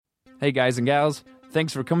Hey guys and gals,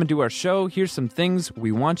 thanks for coming to our show. Here's some things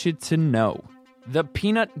we want you to know. The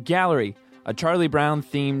Peanut Gallery, a Charlie Brown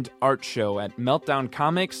themed art show at Meltdown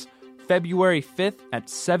Comics, February 5th at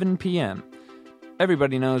 7 p.m.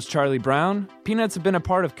 Everybody knows Charlie Brown. Peanuts have been a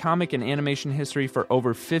part of comic and animation history for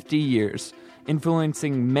over 50 years,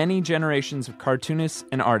 influencing many generations of cartoonists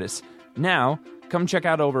and artists. Now, come check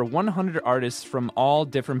out over 100 artists from all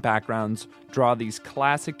different backgrounds draw these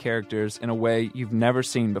classic characters in a way you've never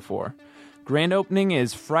seen before. Grand opening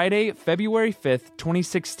is Friday, February 5th,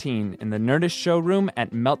 2016 in the Nerdist Showroom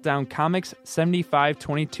at Meltdown Comics,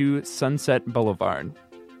 7522 Sunset Boulevard.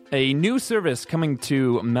 A new service coming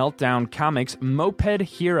to Meltdown Comics, Moped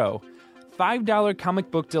Hero. $5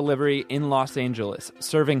 comic book delivery in Los Angeles,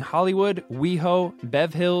 serving Hollywood, WeHo,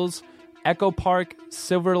 Bev Hills, Echo Park,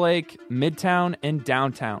 Silver Lake, Midtown, and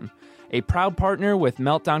Downtown. A proud partner with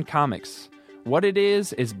Meltdown Comics. What it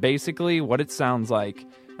is basically what it sounds like.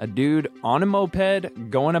 A dude on a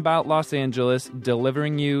moped going about Los Angeles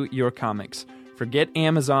delivering you your comics. Forget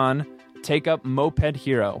Amazon. Take up Moped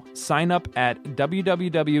Hero. Sign up at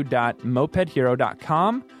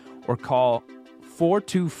www.mopedhero.com or call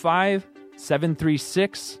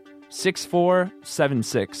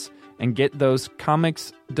 425-736-6476 and get those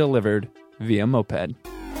comics delivered via moped.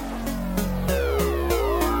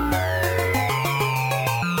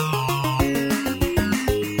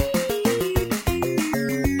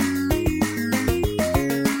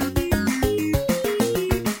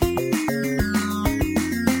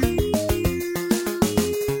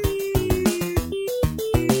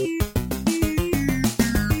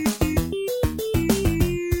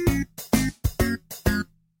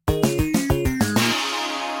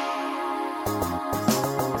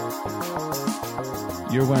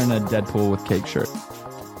 You're wearing a Deadpool with cake shirt.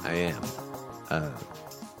 I am.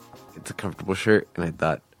 It's a comfortable shirt, and I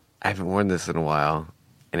thought, I haven't worn this in a while,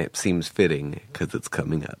 and it seems fitting because it's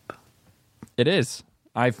coming up. It is.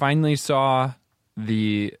 I finally saw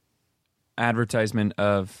the advertisement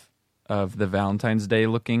of the Valentine's Day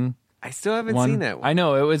looking I still haven't one. seen that one. I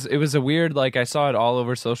know, it was a weird, like, I saw it all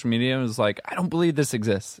over social media, and it was like, I don't believe this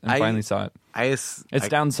exists, and finally saw it. It's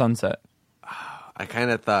down Sunset. I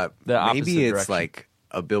kind of thought maybe it's direction. Like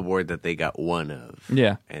a billboard that they got one of.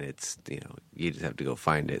 Yeah. And it's, you just have to go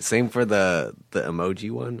find it. Same for the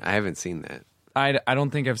emoji one. I haven't seen that. I don't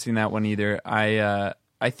think I've seen that one either. I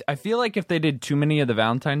feel like if they did too many of the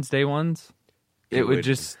Valentine's Day ones, it would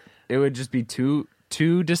just be too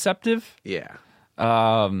deceptive. Yeah.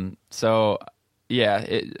 So yeah,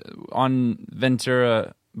 on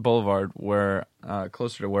Ventura Boulevard, where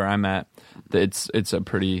closer to where I'm at, it's a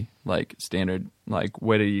pretty like standard like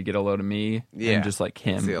whether you get a load of me and just like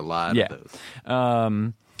him. I see a lot of those.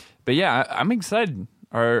 But yeah, I'm excited.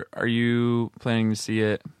 Are you planning to see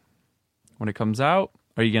it when it comes out?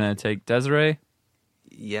 Are you gonna take Desiree?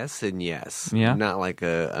 Yes and yes. Yeah. Not like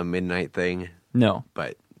a midnight thing. No.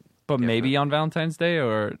 But maybe on Valentine's Day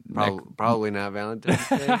or probably not Valentine's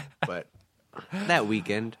Day, but that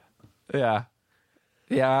weekend. Yeah.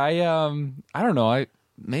 Yeah, I don't know. I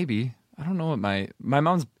don't know what my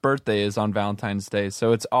mom's birthday is on Valentine's Day,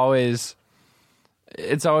 so it's always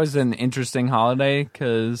an interesting holiday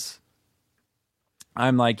because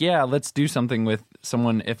I'm like, yeah, let's do something with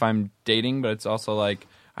someone if I'm dating, but it's also like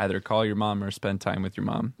either call your mom or spend time with your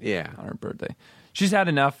mom. Yeah, on her birthday. She's had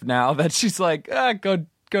enough now that she's like, go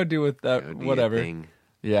do with that, whatever.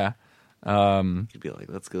 Yeah. You'd be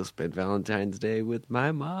like, let's go spend Valentine's Day with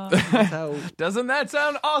my mom. Doesn't that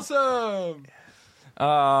sound awesome?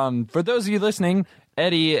 For those of you listening,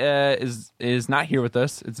 Eddie is not here with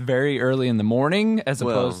us. It's very early in the morning,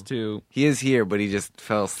 opposed to he is here, but he just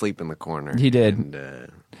fell asleep in the corner. He did. And,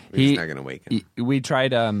 we're just not gonna wake him. We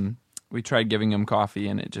tried giving him coffee,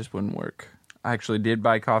 and it just wouldn't work. I actually did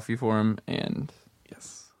buy coffee for him, and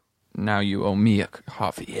yes, now you owe me a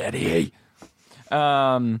coffee, Eddie.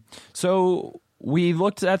 So we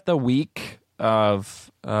looked at the week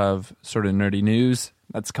of sort of nerdy news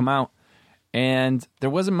that's come out, and there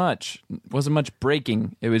wasn't much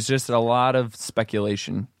breaking. It was just a lot of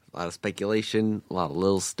speculation. A lot of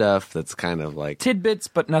little stuff that's kind of like tidbits,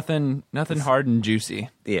 but nothing hard and juicy.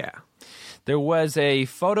 Yeah. There was a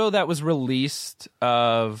photo that was released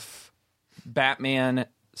of Batman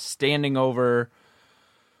standing over.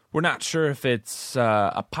 We're not sure if it's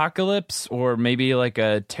Apocalypse or maybe like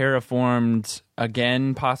a terraformed,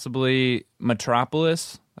 again, possibly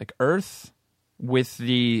Metropolis, like Earth, with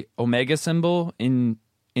the Omega symbol in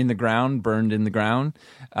the ground, burned in the ground,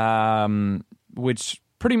 which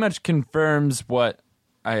pretty much confirms what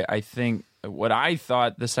I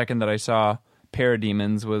thought the second that I saw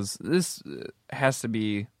Parademons was. This has to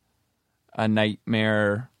be a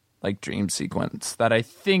nightmare like dream sequence that I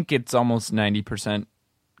think it's almost 90%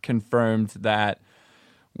 confirmed that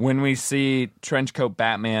when we see Trenchcoat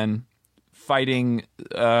Batman fighting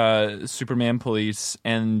Superman police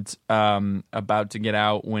and about to get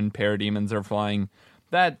out when parademons are flying,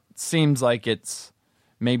 that seems like it's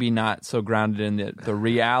maybe not so grounded in the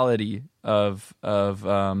reality of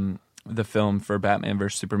the film for Batman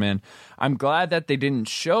vs. Superman. I'm glad that they didn't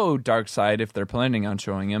show Darkseid if they're planning on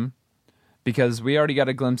showing him, because we already got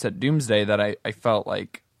a glimpse at Doomsday that I felt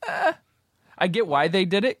like, I get why they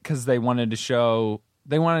did it, because they wanted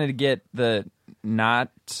to get the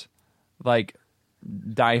not like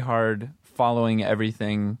diehard following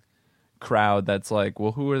everything crowd that's like,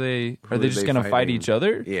 well, who are they? Are they just going to fight each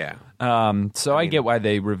other? Yeah. So I get why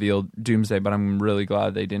they revealed Doomsday, but I'm really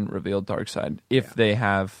glad they didn't reveal Darkseid if they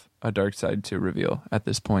have a Darkseid to reveal at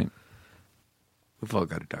this point. We've all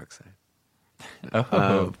got a dark side.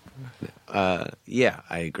 Yeah,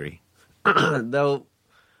 I agree. Though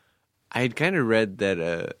I had kind of read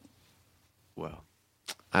that, well,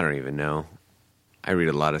 I don't even know. I read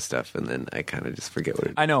a lot of stuff and then I kind of just forget what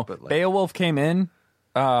it is. I know. But Beowulf came in.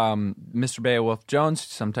 Mr. Beowulf Jones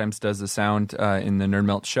sometimes does the sound in the Nerd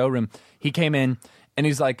Melt showroom. He came in and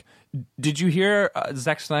he's like, did you hear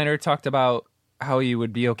Zack Snyder talked about how he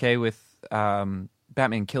would be okay with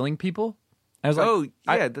Batman killing people? I was like, oh,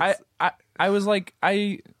 yeah. I was like,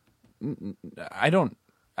 I don't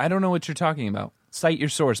know what you're talking about. Cite your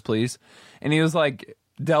source, please. And he was like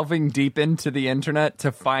delving deep into the internet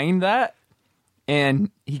to find that,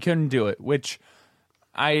 and he couldn't do it, which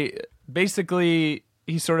he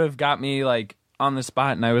sort of got me like on the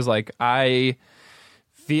spot, and I was like, I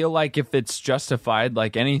feel like if it's justified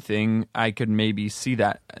like anything, I could maybe see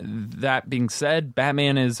that. That being said,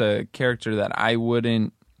 Batman is a character that I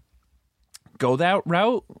wouldn't go that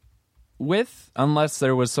route with unless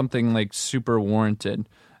there was something like super warranted.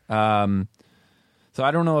 So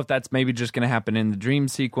I don't know if that's maybe just going to happen in the dream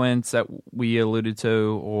sequence that we alluded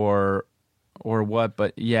to or what,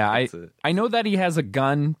 but yeah, I know that he has a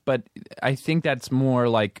gun, but I think that's more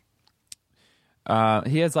like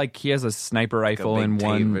he has a sniper rifle in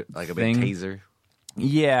one like a thing. big taser.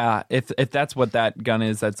 Yeah, if that's what that gun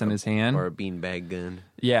is that's in his hand, or a beanbag gun.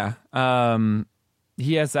 Yeah,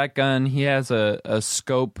 he has that gun. He has a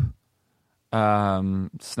scope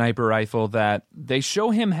sniper rifle that they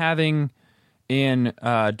show him having in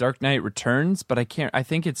Dark Knight Returns, but I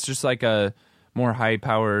think it's just like a more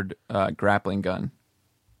high-powered grappling gun.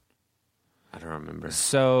 I don't remember.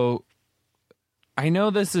 So I know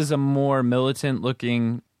this is a more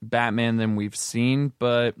militant-looking Batman than we've seen,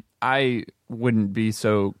 but I wouldn't be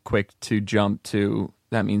so quick to jump to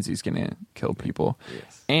that means he's going to kill people.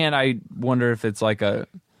 Yes. And I wonder if it's like a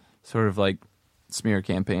sort of like smear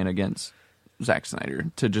campaign against Zack Snyder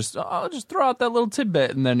to just throw out that little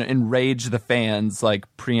tidbit and then enrage the fans like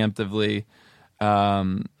preemptively.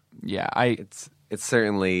 It's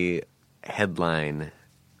certainly headline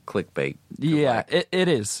clickbait. Yeah, it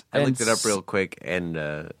is. I looked it up real quick, and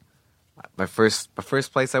my first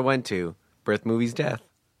place I went to, Birth Movies Death.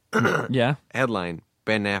 Yeah. Headline: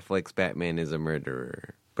 Ben Affleck's Batman is a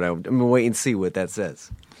murderer. But I'm gonna wait and see what that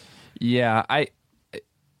says. Yeah,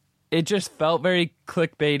 it just felt very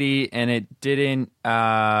clickbaity, and it didn't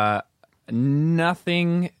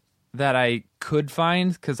nothing that I could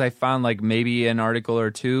find, because I found like maybe an article or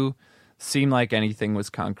two, seemed like anything was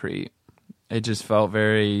concrete. It just felt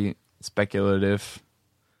very speculative.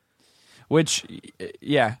 Which,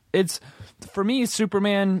 yeah, it's for me,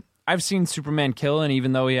 Superman. I've seen Superman kill, and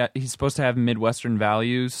even though he's supposed to have Midwestern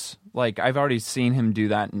values, like I've already seen him do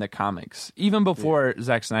that in the comics, even before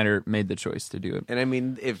Zack Snyder made the choice to do it. And I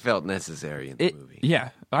mean, it felt necessary in the movie.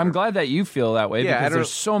 Yeah, I'm glad that you feel that way, because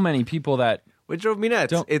there's so many people that which drove me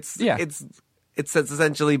nuts. It's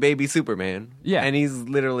essentially baby Superman. Yeah, and he's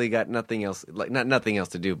literally got nothing else, like not nothing else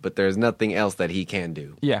to do, but there's nothing else that he can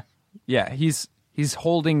do. Yeah, he's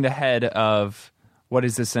holding the head of what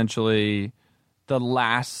is essentially the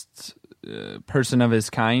last person of his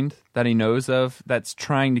kind that he knows of that's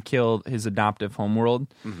trying to kill his adoptive homeworld.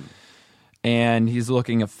 Mm-hmm. And he's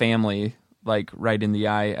looking a family like right in the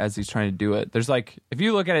eye as he's trying to do it. There's like, if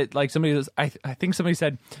you look at it, like somebody, I think somebody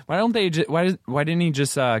said, why didn't he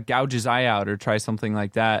just gouge his eye out or try something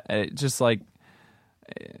like that? It just like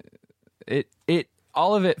it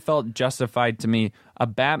all of it felt justified to me. A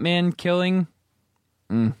Batman killing,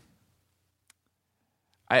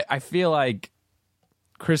 I feel like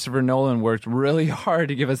Christopher Nolan worked really hard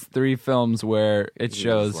to give us 3 films where it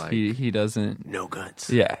shows like, he doesn't... No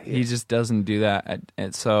guts. Yeah, he just doesn't do that.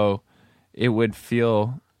 And so it would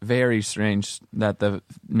feel very strange that the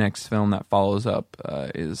next film that follows up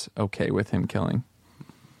is okay with him killing.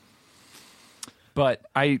 But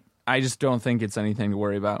I just don't think it's anything to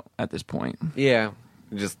worry about at this point. Yeah,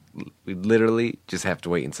 we literally just have to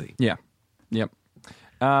wait and see. Yeah. Yep.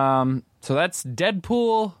 So that's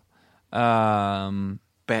Deadpool,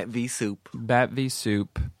 Bat v Soup. Bat v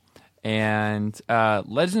Soup, and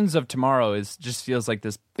Legends of Tomorrow just feels like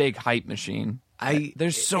this big hype machine.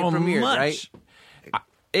 There's so it premiered, much.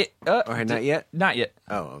 Right? Or not yet? Not yet.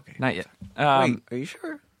 Oh, okay. Not yet. Wait, are you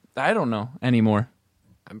sure? I don't know anymore.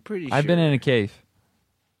 I'm pretty sure. I've been in a cave.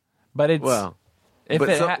 But it's... Well...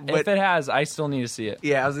 If it has, I still need to see it.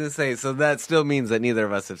 Yeah, I was going to say, so that still means that neither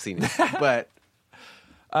of us have seen it. But...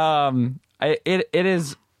 It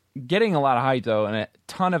is getting a lot of hype, though, and a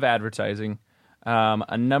ton of advertising.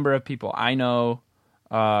 A number of people I know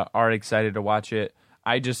are excited to watch it.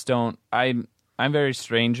 I just don't... I'm very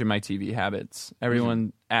strange in my TV habits.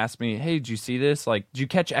 Everyone asks me, hey, did you see this? Like, did you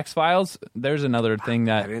catch X-Files? There's another thing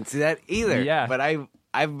that... I didn't see that either. Yeah. But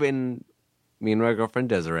I've been... Me and my girlfriend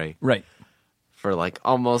Desiree... Right. For like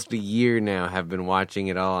almost a year now, have been watching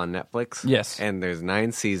it all on Netflix. Yes. And there's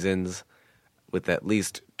 9 seasons with at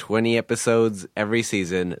least 20 episodes every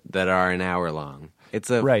season that are an hour long. It's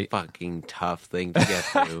a fucking tough thing to get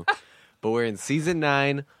through. But we're in season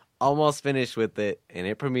 9, almost finished with it, and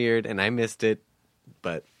it premiered, and I missed it.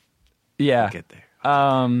 But yeah, we'll get there.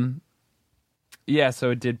 Yeah, so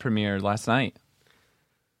it did premiere last night.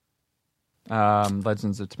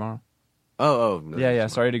 Legends of Tomorrow. Oh, no, yeah.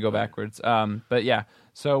 Sorry to go backwards. But yeah,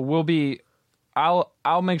 so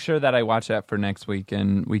I'll make sure that I watch that for next week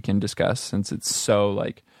and we can discuss since it's so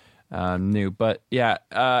like new. But yeah,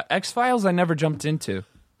 X-Files I never jumped into.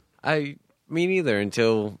 Me neither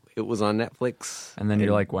until it was on Netflix. And then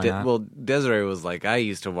you're like, why not? Well, Desiree was like, I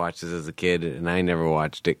used to watch this as a kid and I never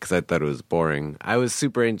watched it because I thought it was boring. I was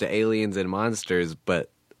super into aliens and monsters, but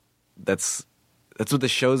that's what the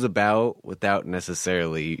show's about without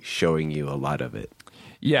necessarily showing you a lot of it.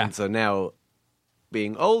 Yeah. And so now,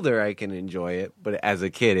 being older, I can enjoy it, but as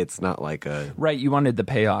a kid, it's not like a... Right, you wanted the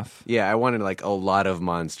payoff. Yeah, I wanted like a lot of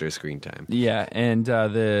monster screen time. Yeah, and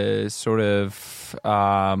the sort of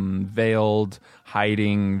veiled,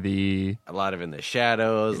 hiding the... A lot of in the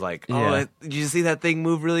shadows, like, Yeah. Did you see that thing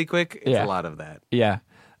move really quick? It's Yeah. a lot of that. Yeah.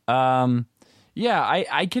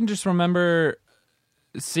 I can just remember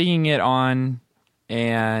seeing it on...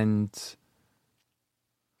 And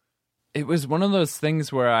it was one of those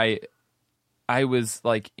things where I was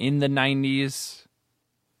like in the 90s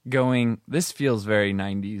going, this feels very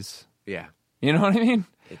 90s. Yeah. You know what I mean?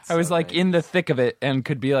 I was so like 90s. in the thick of it and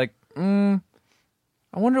could be like, I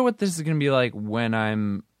wonder what this is going to be like when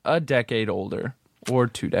I'm a decade older or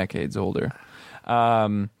 2 decades older.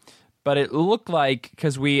 But it looked like,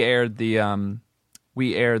 because we aired the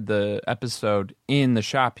episode in the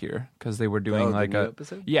shop here because they were doing like a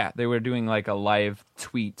episode? Yeah, they were doing like a live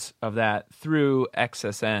tweet of that through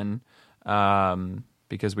XSN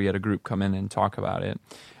because we had a group come in and talk about it,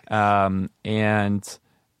 and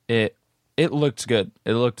it looked good.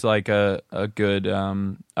 It looked like a good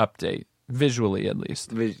update visually, at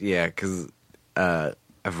least. Yeah, because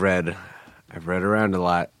I've read around a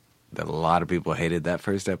lot that a lot of people hated that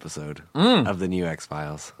first episode of the new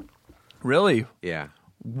X-Files. Really? Yeah.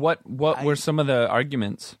 What were some of the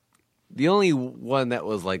arguments? The only one that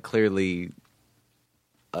was like clearly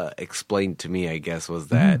explained to me, I guess, was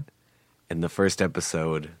that in the first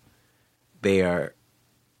episode, they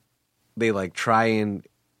like try and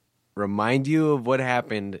remind you of what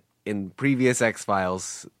happened in previous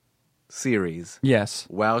X-Files series. Yes.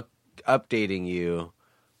 While updating you,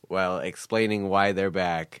 while explaining why they're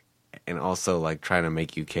back, and also like trying to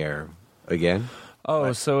make you care again.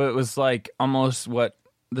 Oh, so it was like almost what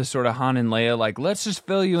the sort of Han and Leia, like, let's just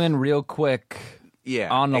fill you in real quick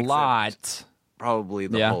on a lot. Probably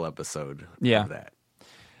the whole episode of that.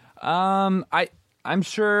 I'm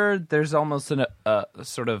sure there's almost a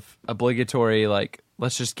sort of obligatory, like,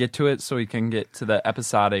 let's just get to it so we can get to the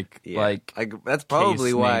episodic, like that's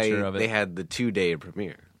probably why of it. they had the 2-day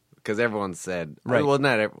premiere. Because everyone said, right. Well,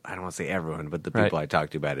 I don't want to say everyone, but the people I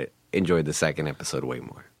talked to about it enjoyed the second episode way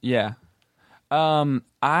more. Yeah.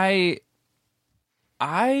 I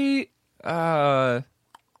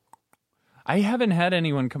haven't had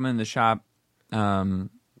anyone come in the shop,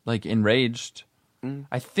 like enraged.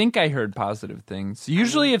 I think I heard positive things.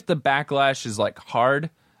 Usually if the backlash is like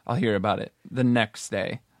hard, I'll hear about it the next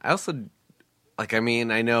day. I also,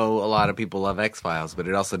 I know a lot of people love X-Files, but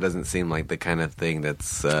it also doesn't seem like the kind of thing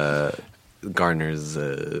that's, garners,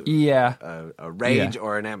 a rage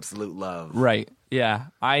or an absolute love. Right. Yeah.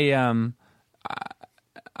 I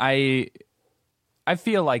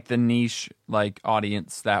feel like the niche like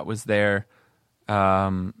audience that was there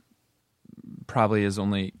probably has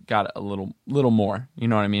only got a little more. You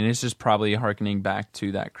know what I mean? It's just probably hearkening back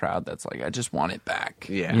to that crowd that's like, I just want it back.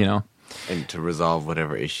 Yeah. You know? And to resolve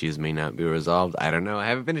whatever issues may not be resolved. I don't know. I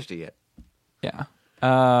haven't finished it yet. Yeah.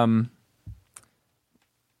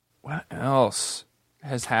 What else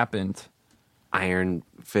has happened? Iron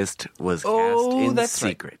Fist was cast in that's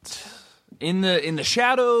secret. Right. In the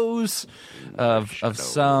shadows of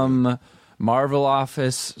some Marvel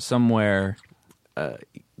office somewhere.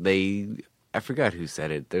 I forgot who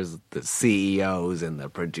said it. There's the CEOs and the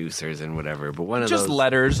producers and whatever, but one of just those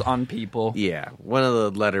letters on people. Yeah, one of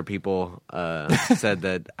the letter people said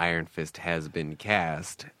that Iron Fist has been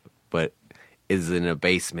cast, but is in a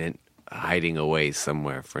basement hiding away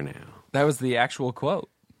somewhere for now. That was the actual quote.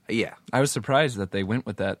 Yeah. I was surprised that they went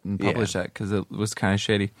with that and published that because it was kind of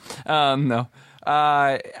shady. No.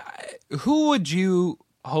 Who would you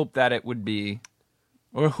hope that it would be?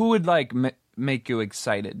 Or who would make you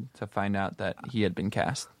excited to find out that he had been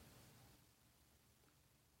cast?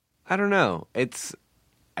 I don't know. I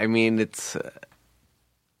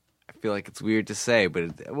feel like it's weird to say,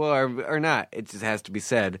 but or not. It just has to be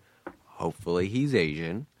said. Hopefully he's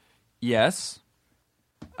Asian. Yes.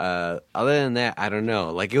 Other than that, I don't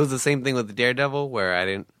know. Like, it was the same thing with the Daredevil, where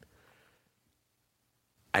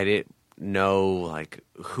I didn't know like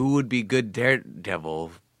who would be good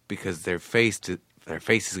Daredevil because their face is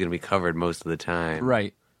going to be covered most of the time,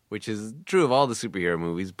 right? Which is true of all the superhero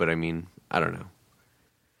movies, but I mean, I don't know.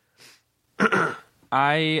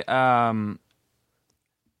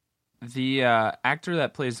 The actor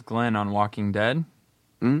that plays Glenn on Walking Dead.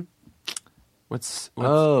 Hmm?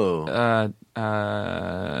 Oh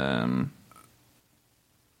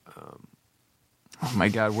my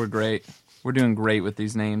God, we're great. We're doing great with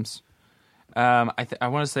these names. I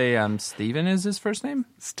want to say Steven is his first name.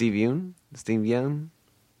 Steve Yeun. Steve Yeun.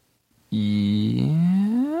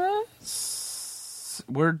 Yes,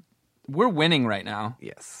 we're winning right now.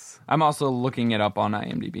 Yes, I'm also looking it up on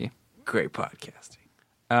IMDb. Great podcasting.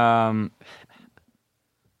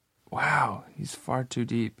 Wow, he's far too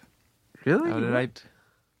deep. Really? How did I?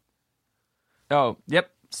 Oh,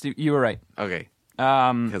 yep. Steve, you were right. Okay.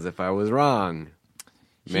 Because if I was wrong,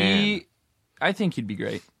 man, I think he'd be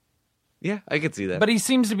great. Yeah, I could see that. But he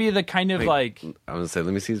seems to be the kind of I was gonna say,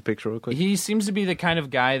 let me see his picture real quick. He seems to be the kind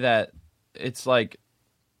of guy that it's like,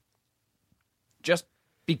 just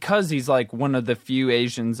because he's like one of the few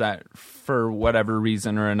Asians that, for whatever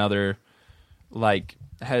reason or another, like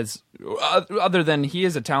has other than he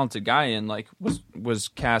is a talented guy and like was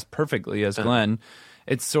cast perfectly as Glenn.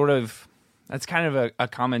 It's sort of that's kind of a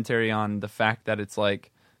commentary on the fact that it's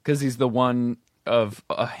like because he's the one of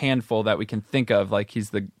a handful that we can think of, like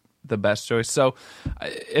he's the best choice. So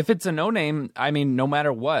if it's a no name, I mean, no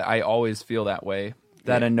matter what, I always feel that way.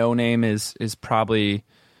 That a no name is probably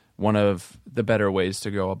one of the better ways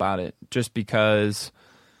to go about it. Just because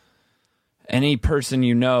any person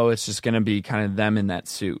you know, it's just going to be kind of them in that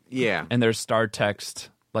suit. Yeah. And their star text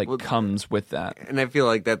comes with that. And I feel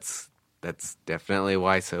like that's definitely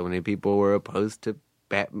why so many people were opposed to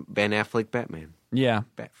Ben Affleck Batman. Yeah.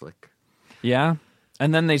 Batflick. Yeah.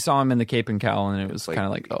 And then they saw him in the Cape and Cowl, and it was kind of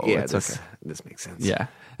like, oh, yeah, it's this, okay. This makes sense. Yeah.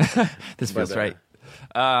 This feels right.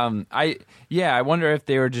 I wonder if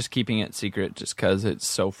they were just keeping it secret just because it's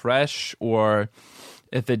so fresh, or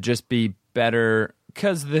if it'd just be better.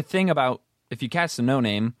 Because the thing about if you cast a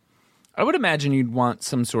no-name, I would imagine you'd want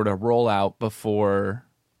some sort of rollout before,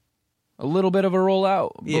 a little bit of a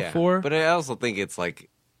rollout before. But I also think it's like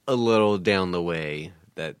a little down the way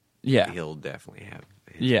that he'll definitely have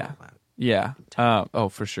his rollout. Yeah.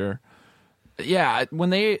 For sure. Yeah,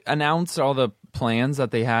 when they announced all the plans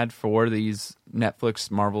that they had for these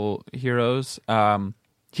Netflix Marvel heroes,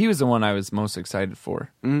 he was the one I was most excited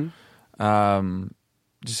for. Mm-hmm.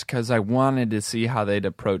 Just because I wanted to see how they'd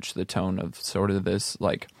approach the tone of sort of this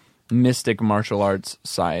like mystic martial arts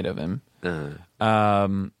side of him.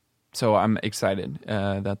 So I'm excited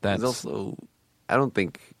that's... He's also, I don't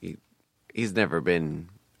think he's never been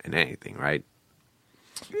in anything, right?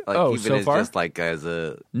 Like, even so as far? Just like as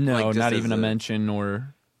a... No, like, not even a mention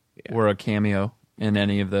or a cameo in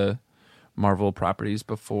any of the Marvel properties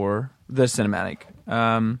before the cinematic.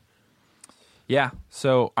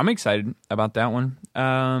 So I'm excited about that one.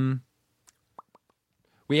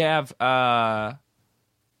 We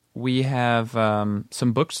have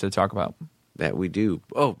some books to talk about. That we do.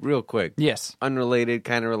 Oh, real quick. Yes. Unrelated,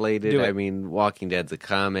 kind of related. Do it. I mean, Walking Dead's a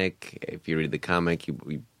comic. If you read the comic,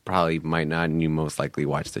 you probably might not, and you most likely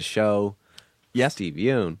watch the show. Yes. Steve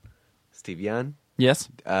Yeun. Yes.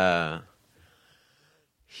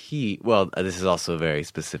 This is also very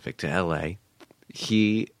specific to LA.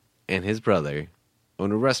 He and his brother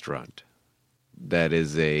own a restaurant that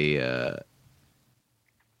is I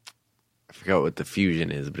forgot what the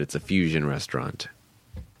fusion is, but it's a fusion restaurant.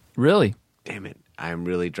 Really? Damn it. I'm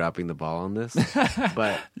really dropping the ball on this.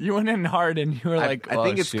 But You went in hard and you were like, I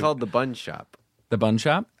think oh, it's shoot. called the Bun Shop. The Bun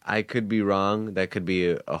Shop? I could be wrong. That could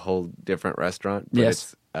be a whole different restaurant. But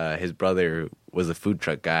Yes. It's, his brother was a food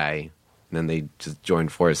truck guy, and then they just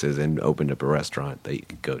joined forces and opened up a restaurant that you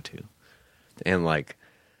could go to. And, like,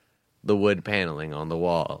 the wood paneling on the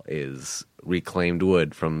wall is reclaimed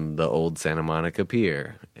wood from the old Santa Monica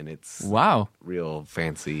Pier. And it's Wow. real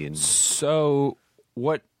fancy. And So,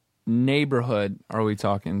 what neighborhood are we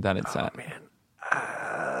talking that it's at? man.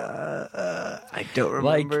 I don't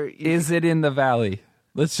Like, remember. is it in the valley?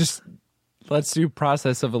 Let's do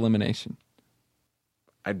process of elimination.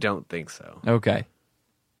 I don't think so. Okay.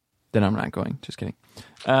 Then I'm not going. Just kidding.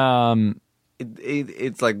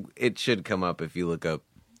 It's like, it should come up if you look up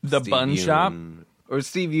The Steve Bun Yoon, Shop? or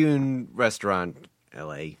Steve Yoon Restaurant,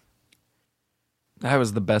 LA. That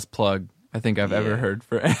was the best plug I think I've ever heard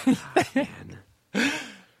for anything.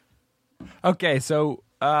 Okay, so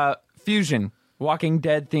fusion. Walking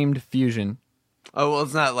Dead themed fusion. Oh, well,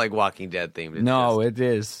 it's not like Walking Dead themed. It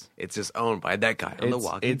is. It's just owned by that guy on The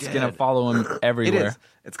Walking Dead. It's going to follow him everywhere. It is.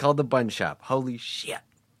 It's called the Bun Shop. Holy shit.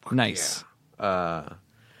 Fuck Nice. yeah.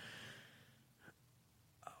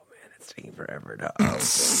 Oh, man, it's taking forever to open.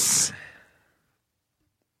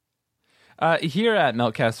 Here at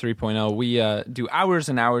Meltcast 3.0, we do hours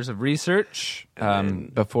and hours of research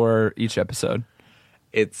before each episode.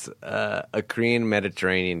 It's a Korean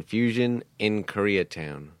Mediterranean fusion in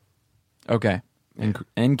Koreatown. Okay.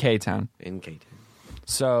 In K-Town. In K-Town.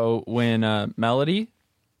 So when Melody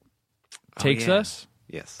takes us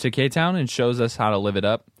Yes. to K-Town and shows us how to live it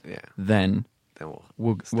up, Yeah. then Then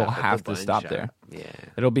we'll stop at have the to Bun stop Shop. there. Yeah.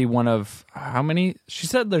 It'll be one of how many? She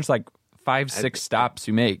said there's like 5-6 stops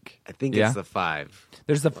you make. I think Yeah? it's the 5.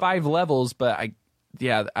 There's the 5 levels, but I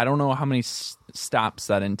don't know how many stops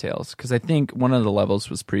that entails because I think one of the levels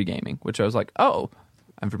was pre-gaming, which I was like, oh,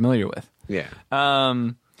 I'm familiar with. Yeah.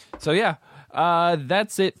 So yeah,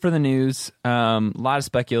 that's it for the news. A lot of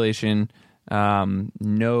speculation.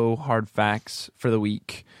 No hard facts for the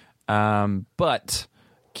week. But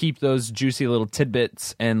keep those juicy little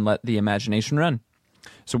tidbits and let the imagination run.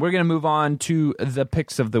 So we're going to move on to the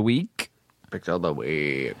picks of the week. Picks of the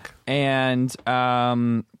week. And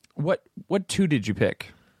what 2 did you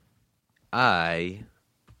pick? I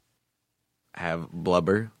have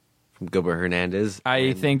Blubber from Gilbert Hernandez.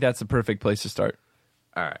 I think that's a perfect place to start.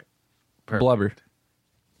 All right. Perfect.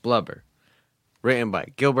 Blubber. Written by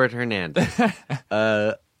Gilbert Hernandez.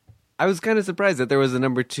 I was kind of surprised that there was a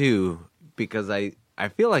number 2 because I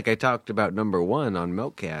feel like I talked about number 1 on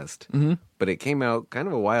Milkcast, but it came out kind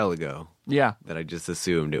of a while ago. Yeah. That I just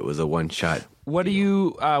assumed it was a one-shot. What do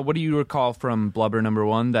you recall from Blubber number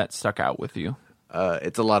 1 that stuck out with you?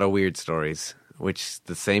 It's a lot of weird stories, which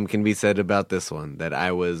the same can be said about this one. That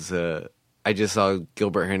I just saw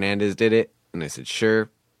Gilbert Hernandez did it, and I said, sure,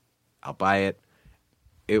 I'll buy it.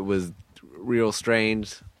 It was real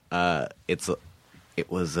strange. It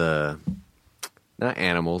was not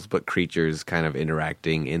animals, but creatures kind of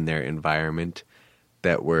interacting in their environment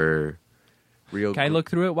that were real. Can I look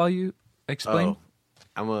through it while you explain?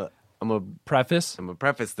 I'm a Preface? I'm gonna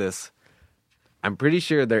preface this. I'm pretty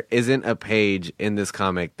sure there isn't a page in this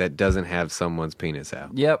comic that doesn't have someone's penis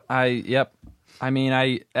out. Yep. I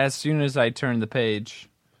mean, as soon as I turned the page,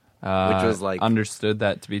 Which was like understood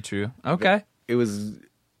that to be true. Okay. It was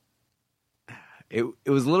a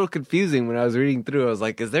little confusing when I was reading through. I was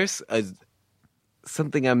like, is there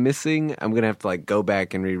something I'm missing? I'm gonna have to like go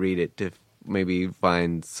back and reread it to maybe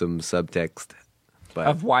find some subtext. But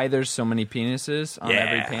Of why there's so many penises on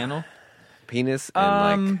every panel. penis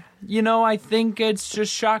and I think it's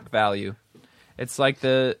just shock value. It's like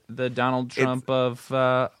the Donald Trump of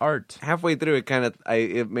art. halfway through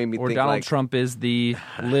it made me Or think Donald like Trump is the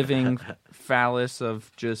living phallus of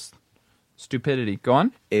just stupidity. Go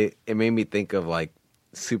on. it made me think of like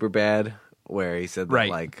Superbad, where he said that Right.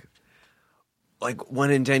 like 1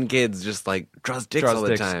 in 10 kids just like draws dicks Draws all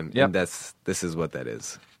dicks. the time. Yep. And this is what that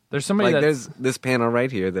is. There's somebody Like that's... there's this panel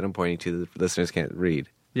right here that I'm pointing to that the listeners can't read.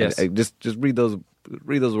 Yes. Just read those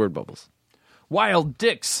word bubbles. Wild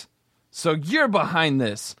dicks. So you're behind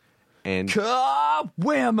this. And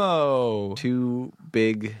Whammo! 2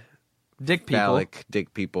 big Dick people. phallic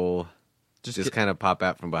dick people just get- kind of pop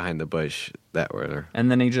out from behind the bush that were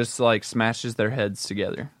And then he just like smashes their heads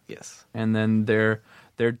together. yes. And then their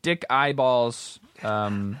dick eyeballs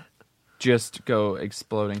just go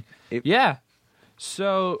exploding. Yeah.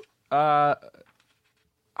 So I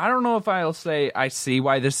don't know if I'll say I see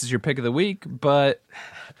why this is your pick of the week, but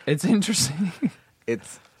It's interesting.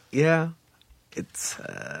 It's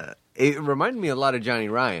it reminded me a lot of Johnny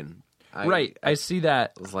Ryan. I see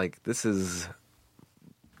that. I was like, this is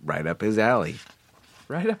right up his alley.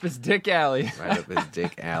 Right up his dick alley. Right up his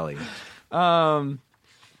dick alley.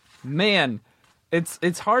 Man,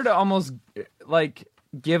 it's hard to almost like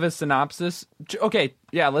give a synopsis. Okay,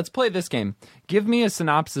 yeah, let's play this game. Give me a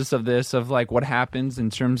synopsis of this, of like what happens in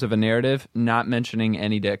terms of a narrative, not mentioning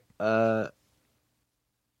any dick.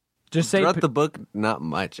 Just say throughout the book, not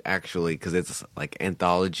much actually, because it's like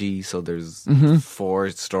anthology. So there's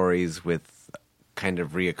 4 stories with kind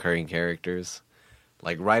of reoccurring characters.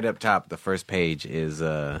 Like right up top, the first page is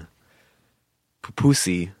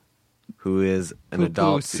Pupusi, who is an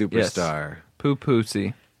adult superstar. Yes.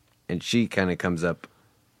 Pupusi. And she kind of comes up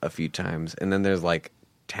a few times. And then there's like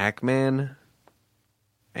Tackman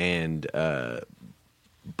and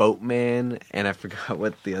Boatman, and I forgot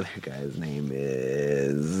what the other guy's name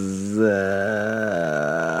is.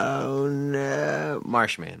 Oh no,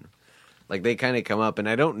 Marshman. Like they kind of come up, and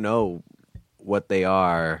I don't know what they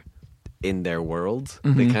are in their worlds.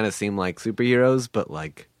 They kind of seem like superheroes, but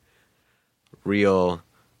like real,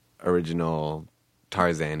 original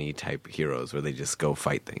Tarzan-y type heroes, where they just go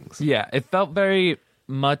fight things. Yeah, it felt very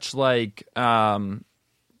much like the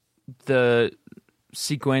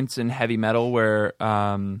sequence in Heavy Metal where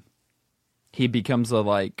he becomes a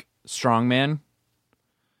like strongman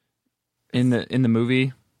in the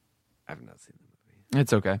movie. I've not seen the movie.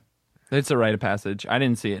 It's okay. It's a rite of passage. I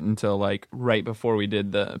didn't see it until like right before we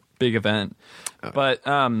did the big event. But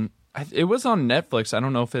it was on Netflix. I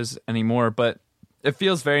don't know if it's anymore, but it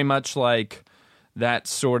feels very much like that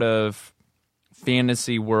sort of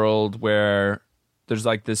fantasy world where there's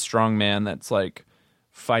like this strong man that's like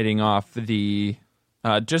fighting off the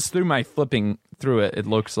just through my flipping through it, it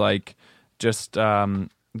looks like just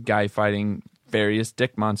guy fighting various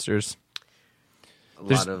dick monsters.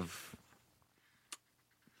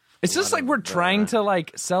 It's just like we're trying to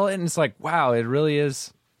like sell it, and it's like, wow, it really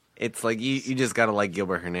is. It's like you just gotta like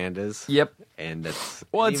Gilbert Hernandez. Yep. And that's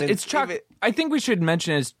it's chock. I think we should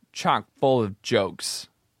mention it's chock full of jokes.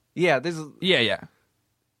 Yeah, there's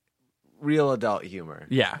real adult humor.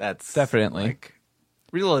 Yeah, that's definitely like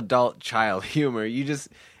real adult child humor. You just,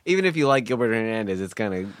 even if you like Gilbert Hernandez, it's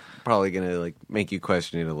kind of probably gonna like make you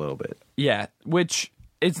question it a little bit. Yeah, which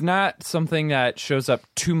it's not something that shows up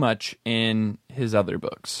too much in his other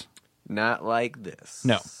books. Not like this.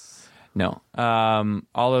 No.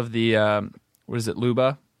 All of the what is it,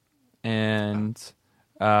 Luba and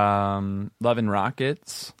Love and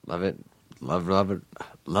Rockets. Love it. Love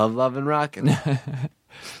and Rockets.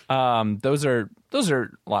 Those are a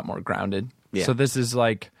lot more grounded. Yeah. So this is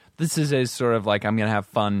a sort of like I'm gonna have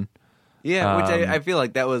fun. Yeah, which I feel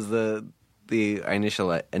like that was the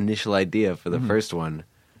initial idea for the first one,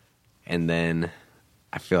 and then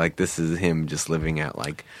I feel like this is him just living out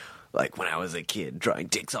like when I was a kid, drawing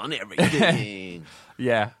dicks on everything.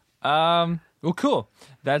 Yeah. Well, cool.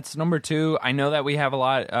 That's number 2. I know that we have a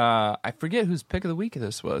lot. I forget whose pick of the week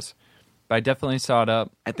this was, but I definitely saw it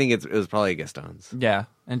up. I think it was probably Gaston's. Yeah,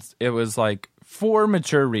 and it was like for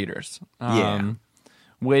mature readers.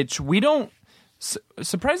 Which we don't.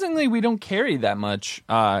 Surprisingly, we don't carry that much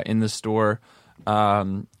in the store.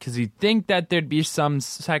 Because you'd think that there'd be some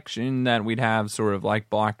section that we'd have sort of like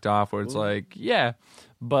blocked off where it's like, yeah.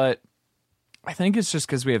 But I think it's just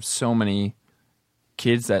because we have so many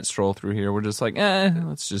kids that stroll through here. We're just like,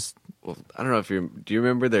 let's just. Well, I don't know if do you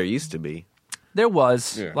remember there used to be? There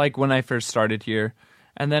was, like when I first started here.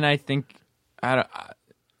 And then I think, I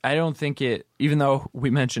don't think it, even though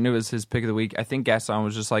we mentioned it was his pick of the week, I think Gaston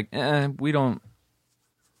was just like, we don't.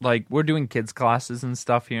 Like, we're doing kids' classes and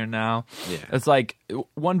stuff here now. Yeah. It's like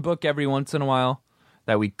one book every once in a while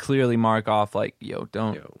that we clearly mark off like,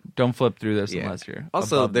 don't flip through this unless you're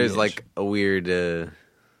also, there's like a weird,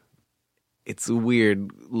 it's weird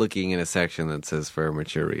looking in a section that says for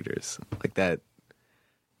mature readers. Like that,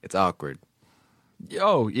 it's awkward.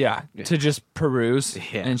 Oh, yeah. To just peruse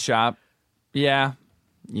and shop. Yeah.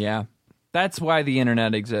 Yeah. That's why the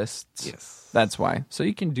internet exists. Yes. That's why. So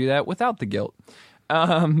you can do that without the guilt.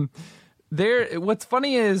 What's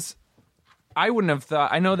funny is I wouldn't have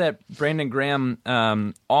thought. I know that Brandon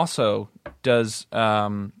Graham also does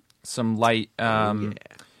some light,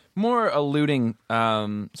 more alluding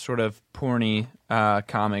sort of porny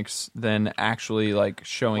comics than actually like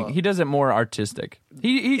showing. Well, he does it more artistic.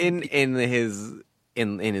 He in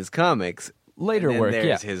his comics later work.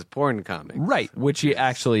 There's his porn comics, right? Which he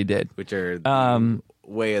actually did, which are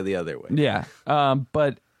way of the other way. Yeah,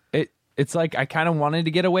 but. It's like I kind of wanted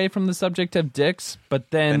to get away from the subject of dicks,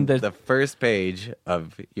 but then the first page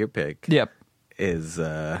of your pick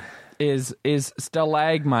is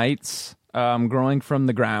stalagmites growing from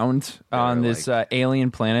the ground on this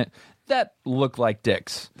alien planet that look like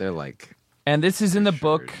dicks. They're like, and this is in the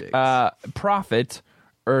book Prophet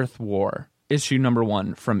Earth War, issue number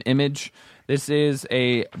 1 from Image. This is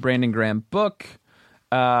a Brandon Graham book.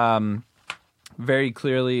 Very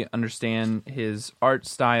clearly understand his art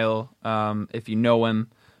style if you know him.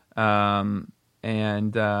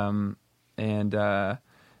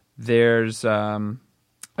 There's a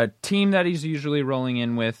team that he's usually rolling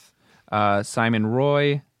in with, Simon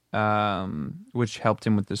Roy, which helped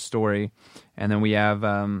him with the story. And then we have,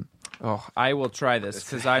 I will try this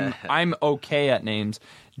because I'm okay at names.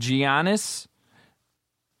 Giannis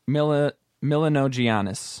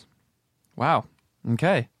Milanogiannis. Wow.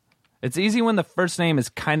 Okay. It's easy when the first name is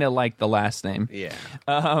kind of like the last name. Yeah.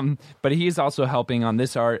 But he's also helping on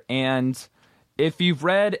this art. And if you've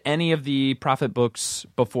read any of the Prophet books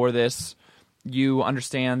before this, you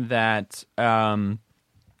understand that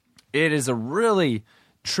it is a really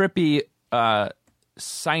trippy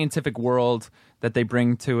scientific world that they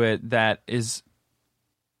bring to it that is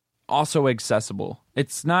also accessible.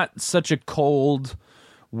 It's not such a cold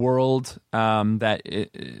world that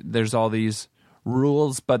there's all these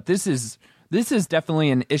rules, but this is definitely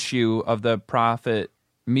an issue of the Prophet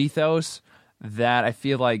mythos that I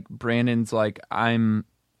feel like Brandon's like, I'm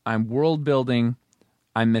world building,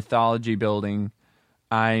 I'm mythology building,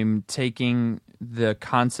 I'm taking the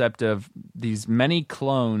concept of these many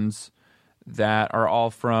clones that are all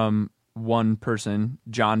from one person,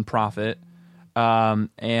 John Prophet,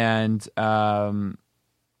 and I'm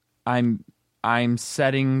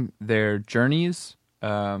setting their journeys.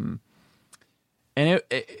 And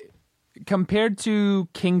it compared to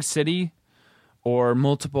King City or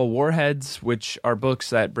Multiple Warheads, which are books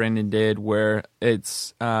that Brandon did where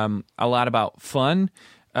it's a lot about fun,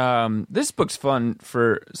 this book's fun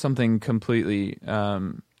for something completely,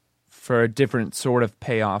 for a different sort of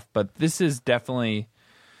payoff. But this is definitely,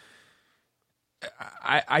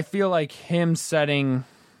 I feel like him setting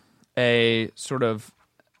a sort of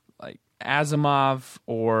Asimov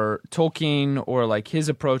or Tolkien, or like his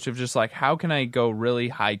approach of just like, how can I go really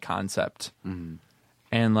high concept and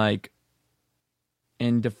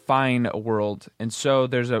define a world. And so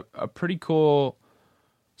there's a pretty cool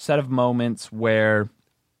set of moments where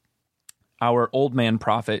our old man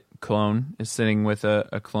prophet clone is sitting with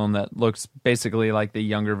a clone that looks basically like the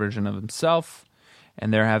younger version of himself,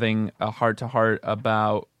 and they're having a heart-to-heart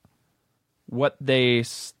about what they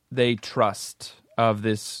trust of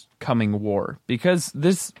this coming war, because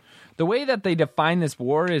the way that they define this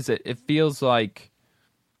war is it feels like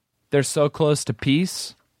they're so close to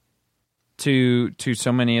peace to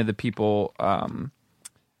so many of the people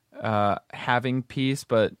having peace,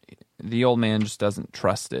 but the old man just doesn't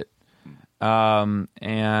trust it. There's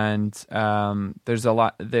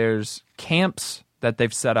camps that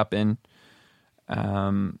they've set up in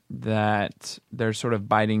that they're sort of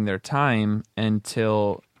biding their time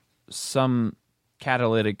until some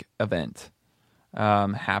catalytic event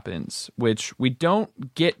happens, which we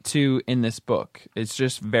don't get to in this book. It's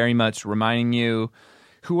just very much reminding you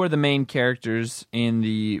who are the main characters in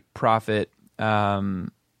the Prophet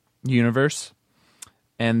universe,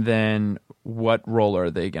 and then what role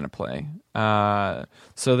are they going to play.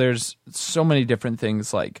 So there's so many different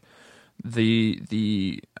things, like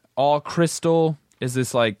the all crystal is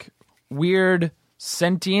this like weird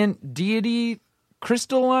sentient deity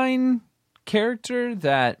crystalline character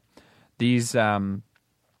that these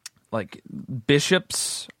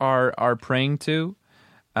bishops are praying to,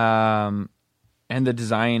 and the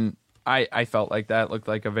design I felt like that looked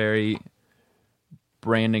like a very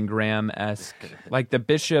Brandon Graham-esque. Like the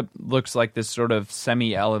bishop looks like this sort of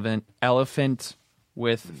elephant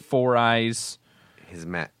with 4 eyes. His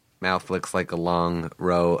mouth looks like a long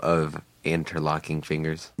row of interlocking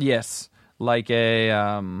fingers. Yes, like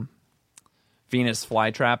a Venus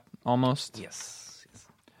flytrap almost. Yes.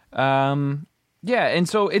 Yeah, and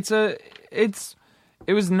so it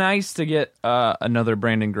was nice to get another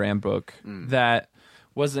Brandon Graham book that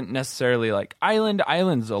wasn't necessarily like Island.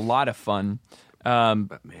 Island's a lot of fun.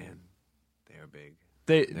 But man, they are big.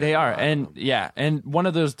 They are, and yeah, and one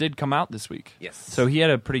of those did come out this week. Yes. So he had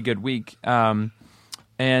a pretty good week. And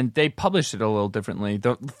they published it a little differently.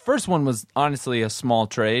 The first one was honestly a small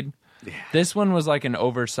trade. Yeah. This one was like an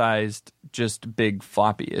oversized, just big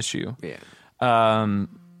floppy issue. Yeah.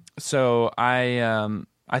 So I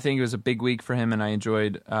think it was a big week for him, and I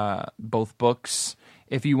enjoyed both books.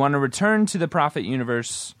 If you want to return to the Prophet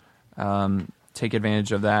universe, take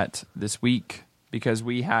advantage of that this week, because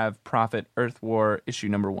we have Prophet Earth War issue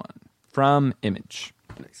number 1 from Image.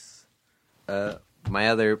 Nice. My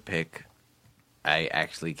other pick, I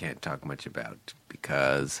actually can't talk much about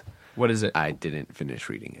because What is it? I didn't finish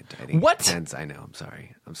reading it. I think What? Hence, I know.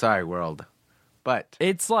 I'm sorry, world. But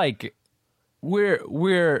It's like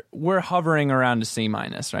we're hovering around a C- right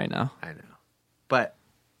now. I know. But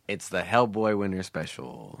it's the Hellboy Winter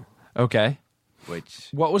Special, Okay. which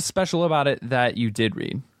What was special about it that you did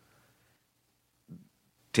read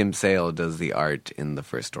Tim Sale does the art in the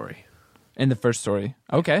first story. in the first story?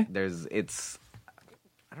 Okay.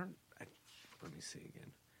 Let me see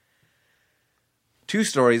again. 2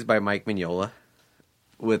 stories by Mike Mignola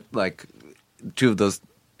with like 2 of those.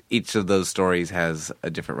 Each of those stories has a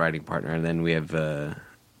different writing partner, and then we have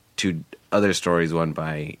 2 other stories, one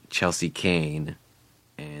by Chelsea Kane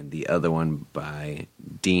and the other one by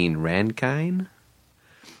Dean Rankine.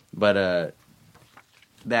 But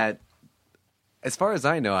that, as far as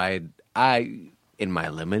I know, I in my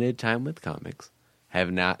limited time with comics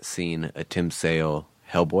have not seen a Tim Sale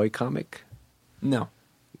Hellboy comic. No.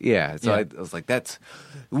 Yeah, so Yeah. I was like, that's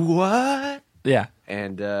what? Yeah.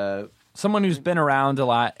 And Someone who's been around a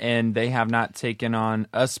lot and they have not taken on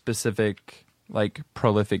a specific like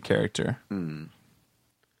prolific character.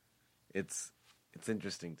 it's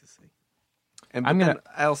interesting to see. And I'm gonna-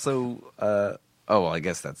 I also I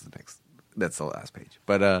guess that's the last page.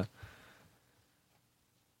 But I've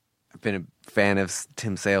been a fan of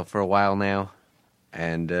Tim Sale for a while now,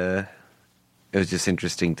 and it was just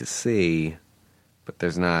interesting to see. But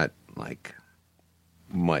there's not like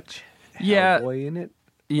much Hellboy in it.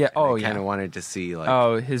 Yeah. And Oh, I kind yeah. of wanted to see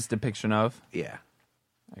like His depiction of. yeah.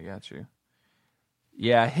 I got you.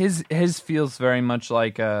 Yeah, his feels very much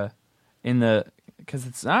like because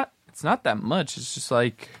it's not that much. It's just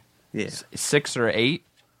like Yeah. 6 or 8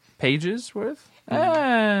 pages worth.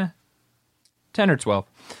 10 or 12.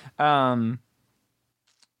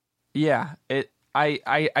 Yeah,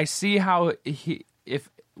 I see how if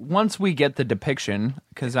once we get the depiction,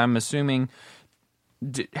 because I'm assuming.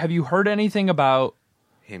 Have you heard anything about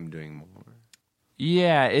Him doing more.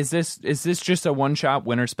 Yeah, is this just a one-shot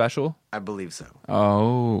winter special? I believe so.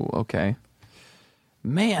 Oh, okay.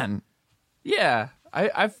 Man, yeah,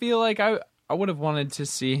 I feel like I would have wanted to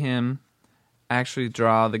see him actually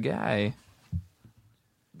draw the guy.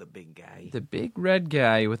 The big guy. The big red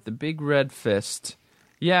guy with the big red fist.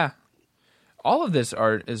 Yeah. All of this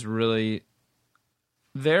art is really...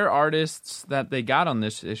 Their artists that they got on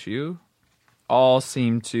this issue all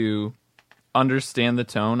seem to understand the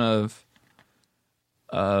tone of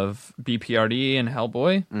BPRD and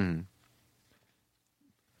Hellboy. Mm.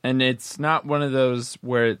 And it's not one of those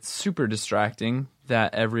where it's super distracting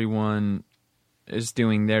that everyone is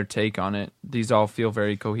doing their take on it. These all feel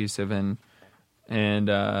very cohesive and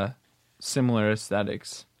similar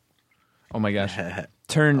aesthetics. Oh my gosh.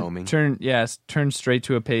 Turn straight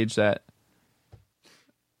to a page that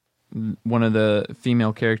one of the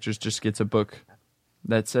female characters just gets a book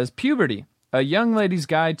that says Puberty, a young lady's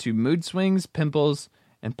guide to mood swings, pimples,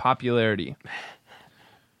 and popularity.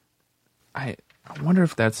 I wonder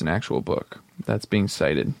if that's an actual book that's being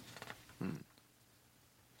cited.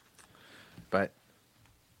 But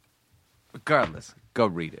regardless, go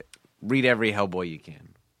read it. Read every Hellboy you can.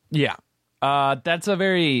 Yeah. That's a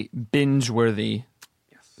very binge-worthy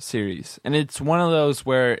series. And it's one of those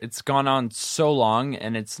where it's gone on so long,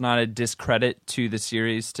 and it's not a discredit to the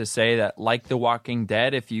series to say that, like The Walking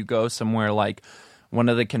Dead, if you go somewhere like one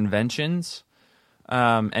of the conventions,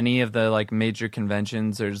 any of the like major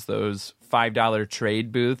conventions, there's those $5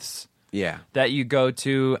 trade booths that you go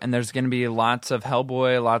to, and there's going to be lots of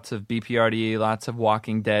Hellboy, lots of BPRD, lots of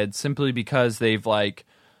Walking Dead, simply because they've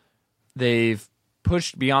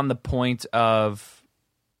pushed beyond the point of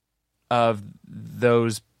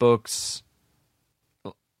those books.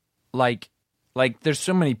 Like there's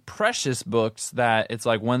so many precious books that it's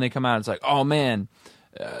like when they come out, it's like, oh man,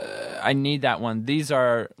 I need that one. These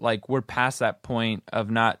are like, we're past that point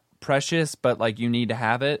of not precious, but like you need to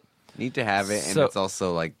have it. And it's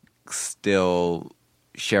also like still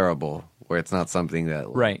shareable, where it's not something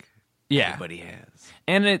that like, everybody has.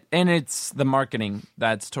 And it's the marketing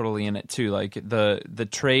that's totally in it too. Like the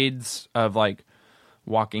trades of like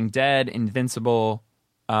Walking Dead, Invincible,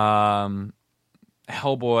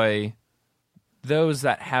 Hellboy, those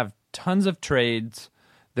that have tons of trades.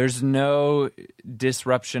 There's no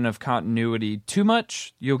disruption of continuity too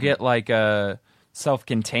much. You'll get like a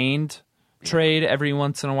self-contained trade every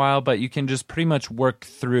once in a while, but you can just pretty much work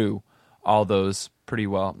through all those pretty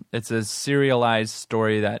well. It's a serialized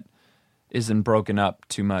story that isn't broken up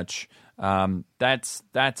too much. That's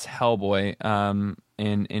Hellboy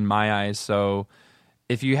in my eyes. So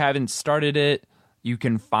if you haven't started it, you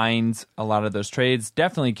can find a lot of those trades.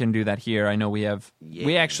 Definitely can do that here. I know we have. Yeah.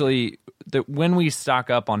 We actually when we stock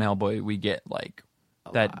up on Hellboy, we get like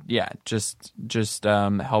that. Lot. Yeah, just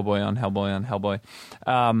Hellboy on Hellboy on Hellboy.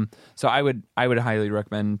 So I would highly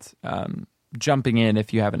recommend jumping in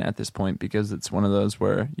if you haven't at this point, because it's one of those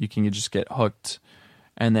where you can just get hooked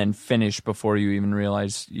and then finish before you even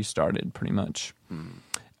realize you started, pretty much.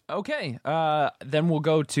 Okay, then we'll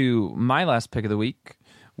go to my last pick of the week,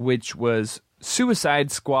 which was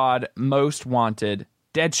Suicide Squad Most Wanted,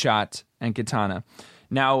 Deadshot, and Katana.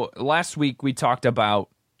 Now, last week we talked about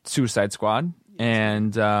Suicide Squad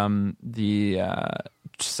and the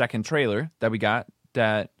second trailer that we got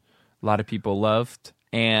that a lot of people loved,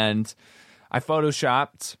 and I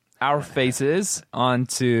photoshopped our faces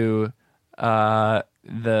onto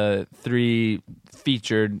the three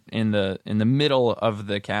featured in the middle of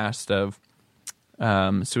the cast of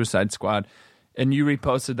Suicide Squad, and you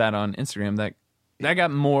reposted that on Instagram. That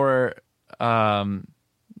got more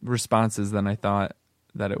responses than I thought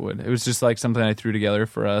that it would. It was just like something I threw together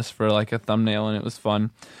for us for like a thumbnail, and it was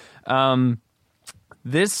fun.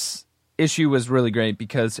 This issue was really great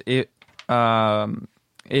because it does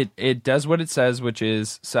what it says, which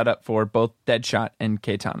is set up for both Deadshot and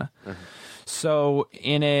Katana. So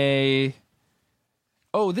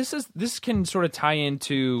this can sort of tie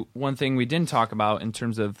into one thing we didn't talk about in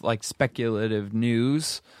terms of like speculative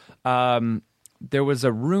news. There was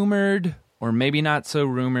a rumored, or maybe not so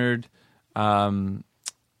rumored,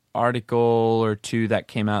 article or two that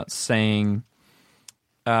came out saying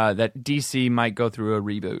that DC might go through a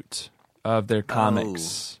reboot of their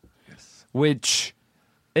comics, which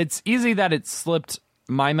it's easy that it slipped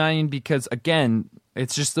my mind because, again,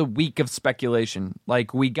 it's just a week of speculation.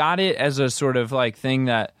 Like, we got it as a sort of like thing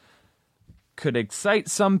that could excite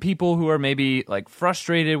some people who are maybe like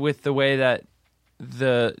frustrated with the way that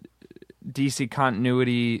the DC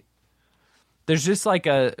continuity. There's just like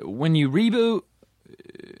when you reboot,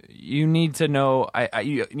 you need to know.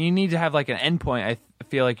 You need to have like an endpoint. I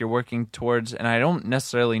feel like you're working towards, and I don't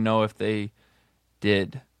necessarily know if they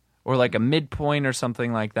did, or like a midpoint or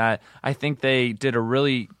something like that. I think they did a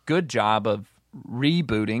really good job of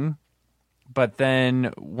rebooting, but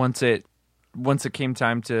then once it came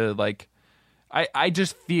time to like, I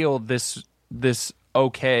just feel this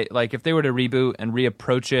okay. Like if they were to reboot and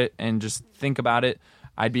reapproach it and just think about it,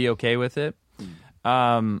 I'd be okay with it.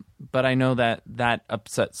 But I know that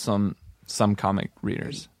upsets some comic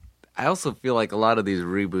readers. I also feel like a lot of these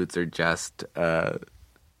reboots are just,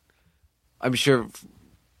 I'm sure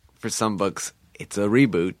for some books it's a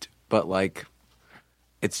reboot, but like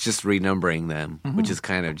it's just renumbering them, which is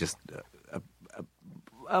kind of just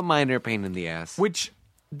a minor pain in the ass. Which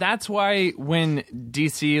that's why when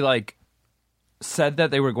DC like said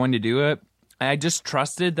that they were going to do it, I just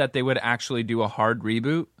trusted that they would actually do a hard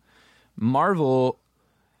reboot. Marvel,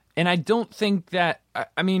 and I don't think that,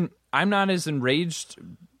 I mean, I'm not as enraged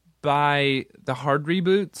by the hard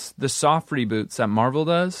reboots, the soft reboots that Marvel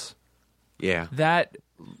does. Yeah.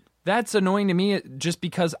 That's annoying to me just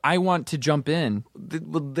because I want to jump in.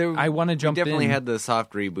 I want to jump in. We definitely had the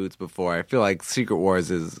soft reboots before. I feel like Secret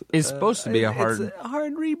Wars is supposed to be a hard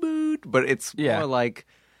reboot, but it's more like...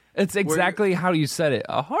 It's exactly how you said it.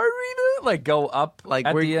 A hard reboot? Like go up like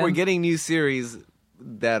at the end? We're getting new series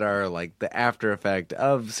that are like the after effect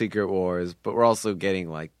of Secret Wars, but we're also getting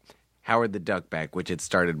like Howard the Duck back, which had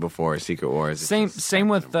started before Secret Wars. Same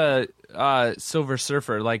with the Silver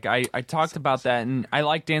Surfer. Like I talked about that, and I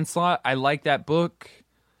like Dan Slott. I like that book,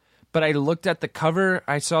 but I looked at the cover.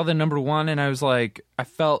 I saw the #1, and I was like, I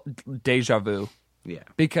felt deja vu. Yeah,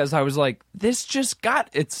 because I was like, this just got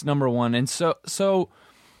its #1, and so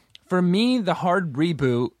for me, the hard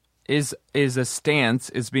reboot is a stance.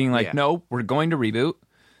 Is being like, no, we're going to reboot,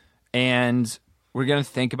 and we're going to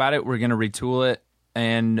think about it. We're going to retool it,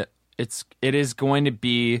 and it is going to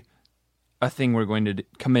be a thing we're going to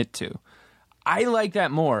commit to. I like that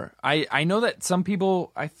more. I know that some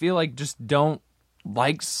people, I feel like, just don't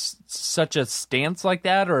like such a stance like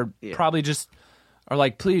that, or probably just are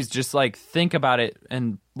like, please just like think about it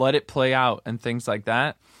and let it play out and things like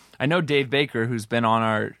that. I know Dave Baker, who's been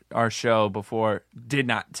on our show before, did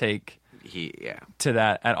not take to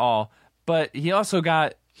that at all. But he also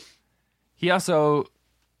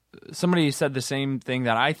somebody said the same thing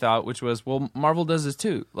that I thought, which was, well, Marvel does this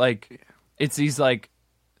too. Like, it's these like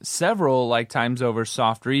several like times over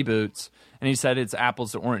soft reboots, and he said it's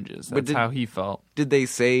apples to oranges. That's how he felt. Did they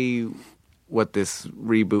say what this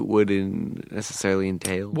reboot would necessarily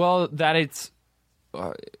entail? Well, that it's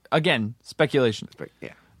again speculation.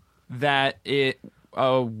 Yeah. That it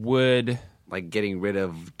would like getting rid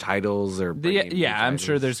of titles or I'm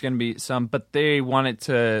sure there's going to be some, but they want it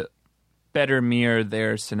to better mirror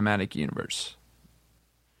their cinematic universe,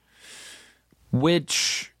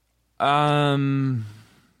 which, depending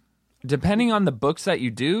on the books that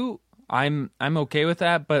you do, I'm okay with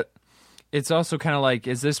that. But it's also kind of like,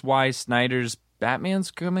 is this why Snyder's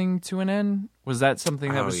Batman's coming to an end? Was that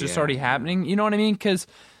something that was just already happening? You know what I mean? Because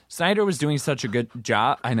Snyder was doing such a good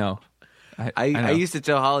job. I know. I used to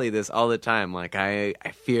tell Holly this all the time. Like, I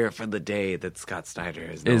fear for the day that Scott Snyder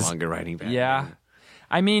is no longer writing Batman. Yeah.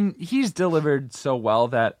 I mean, he's delivered so well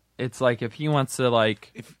that it's like if he wants to,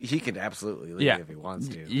 like... If he could absolutely leave if he wants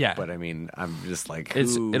to. Yeah. But, I mean, I'm just like,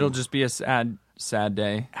 it'll just be a sad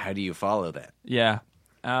day. How do you follow that? Yeah.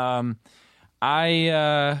 The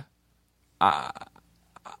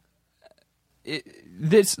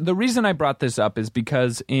reason I brought this up is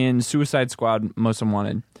because in Suicide Squad Most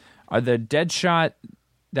Wanted, the Deadshot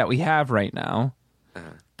that we have right now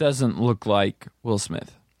doesn't look like Will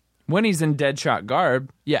Smith. When he's in Deadshot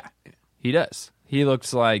garb, yeah, he does. He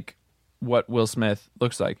looks like what Will Smith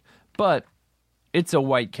looks like. But it's a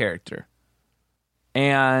white character.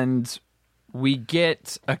 And we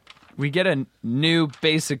get a new,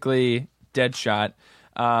 basically, Deadshot.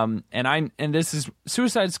 And this is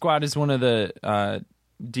Suicide Squad is one of the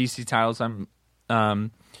DC titles I'm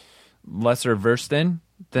lesser versed in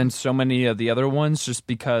than so many of the other ones, just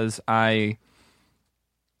because I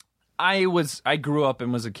grew up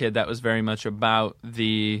and was a kid that was very much about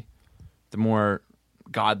the more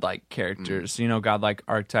godlike characters, godlike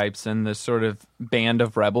archetypes and the sort of band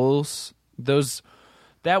of rebels.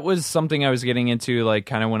 That was something I was getting into, like,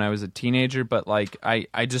 kind of when I was a teenager, but, like, I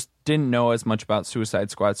just didn't know as much about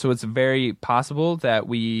Suicide Squad. So it's very possible that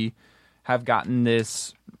we have gotten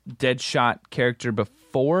this Deadshot character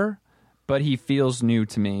before, but he feels new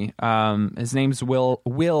to me. His name's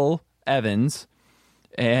Will Evans,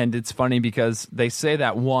 and it's funny because they say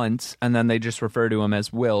that once, and then they just refer to him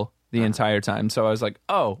as Will the entire time. So I was like,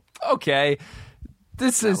 oh, okay.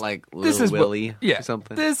 This is like Willie or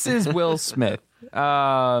something. This is Will Smith.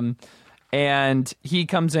 And he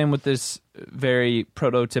comes in with this very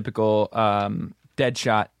prototypical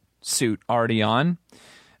Deadshot suit already on,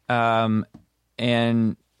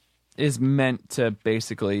 and is meant to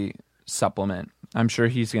basically supplement. I'm sure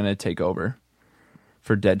he's going to take over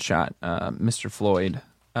for Deadshot, Mr. Floyd.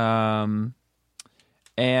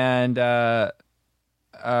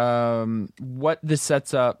 What this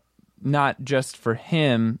sets up, not just for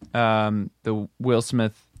him, the Will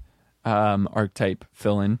Smith archetype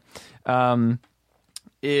fill-in,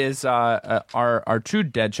 is our true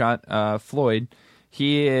Deadshot, Floyd.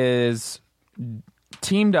 He is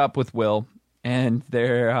teamed up with Will, and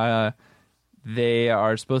they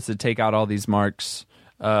are supposed to take out all these marks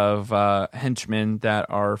of henchmen that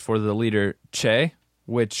are for the leader Che,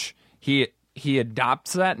 which he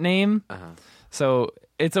adopts that name. So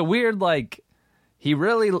it's a weird, like, he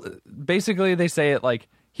really, basically they say it like,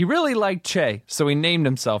 he really liked Che, so he named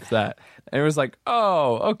himself that. And it was like,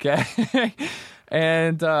 oh, okay.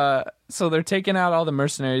 And so they're taking out all the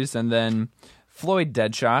mercenaries, and then Floyd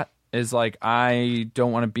Deadshot is like, I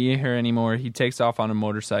don't want to be here anymore. He takes off on a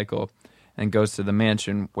motorcycle and goes to the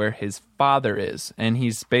mansion where his father is. And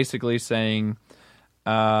he's basically saying,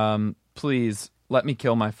 please, let me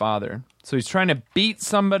kill my father. So he's trying to beat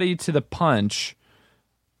somebody to the punch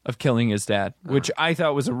of killing his dad, which I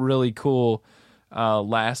thought was a really cool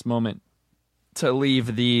last moment to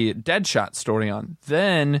leave the Deadshot story on.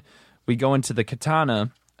 Then we go into the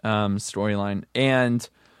Katana storyline, and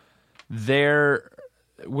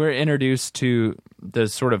we're introduced to the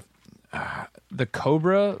sort of the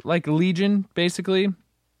Cobra like Legion, basically.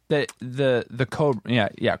 The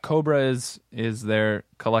Cobra, Cobra is their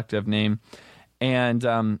collective name,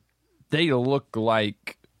 and they look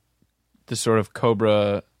like the sort of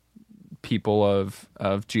Cobra people of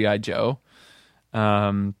G.I. Joe,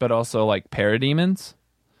 but also like parademons.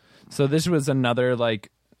 So this was another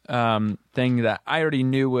like thing that I already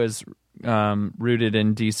knew was rooted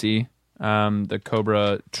in DC, the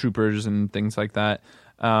Cobra troopers and things like that.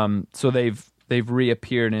 So they've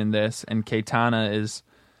reappeared in this, and Katana is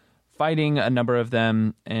fighting a number of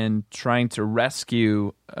them and trying to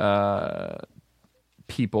rescue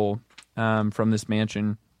people from this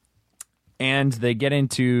mansion. And they get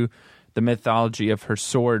into the mythology of her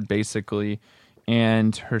sword, basically.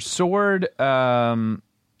 And her sword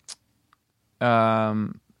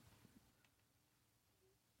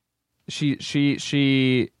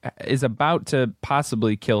she is about to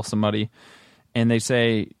possibly kill somebody, and they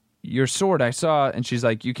say, your sword I saw, and she's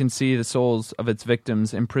like, you can see the souls of its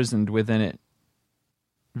victims imprisoned within it.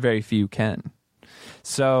 Very few can.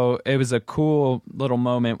 So it was a cool little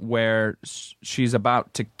moment where she's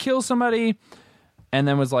about to kill somebody and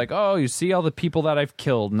then was like, oh, you see all the people that I've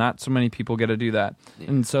killed. Not so many people get to do that. Yeah.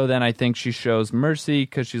 And so then I think she shows mercy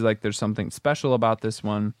because she's like, there's something special about this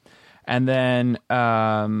one. And then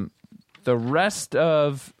the rest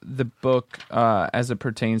of the book, as it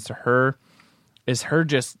pertains to her, is her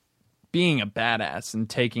just being a badass and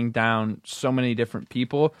taking down so many different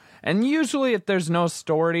people. And usually if there's no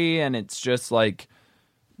story and it's just like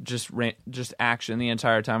just action the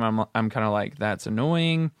entire time, I'm kind of like, that's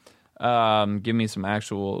annoying. Give me some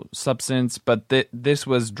actual substance. But this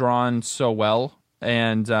was drawn so well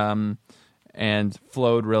and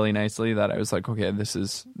flowed really nicely that I was like, okay, this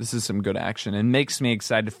is some good action. It makes me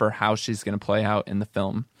excited for how she's going to play out in the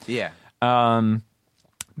film. Yeah.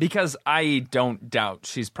 Because I don't doubt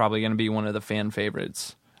she's probably going to be one of the fan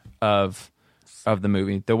favorites of the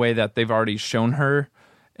movie. The way that they've already shown her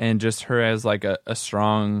and just her as like a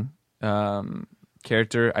strong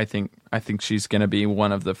character, I think she's going to be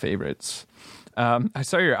one of the favorites. I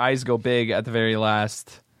saw your eyes go big at the very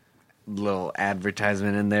last little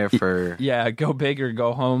advertisement in there for go big or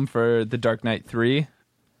go home for The Dark Knight 3.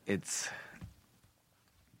 It's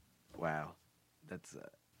wow. That's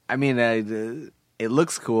I mean, it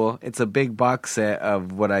looks cool. It's a big box set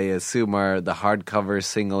of what I assume are the hardcover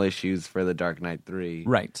single issues for The Dark Knight 3.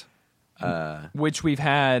 Right. Which we've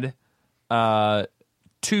had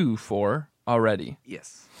 2 for already.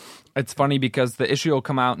 Yes. It's funny because the issue will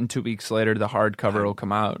come out and 2 weeks later the hardcover will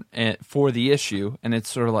come out for the issue, and it's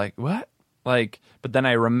sort of like, what? Like, but then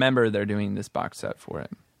I remember they're doing this box set for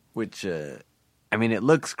it. Which, I mean, it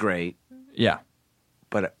looks great. Yeah.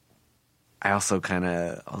 But I also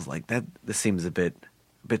I was like, this seems a bit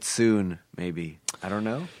soon, maybe. I don't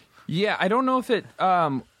know. Yeah, I don't know if it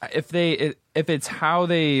if it's how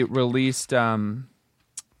they released Killing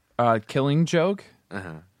Joke.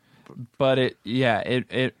 Uh-huh. But it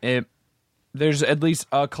there's at least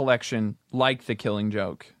a collection like The Killing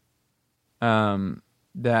Joke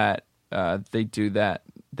that they did that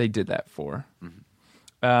for. Mm-hmm.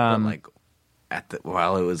 But like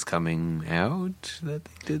while it was coming out that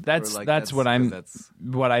they did. That's what I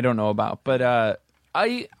don't know about. But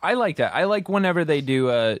I like that. I like whenever they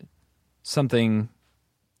do something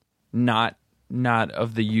not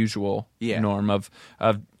of the usual norm of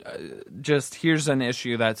just here's an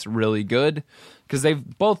issue that's really good, because they've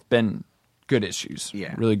both been good issues,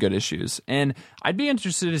 really good issues. And I'd be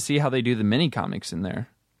interested to see how they do the mini comics in there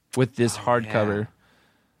with this hardcover.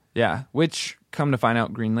 Yeah, which come to find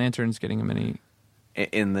out, Green Lantern's getting a mini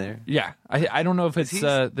in there. Yeah, I don't know if it's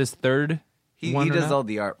this third. He does all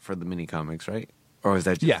the art for the mini comics, right? Or is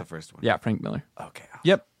that just the first one? Yeah, Frank Miller. Okay. Awesome.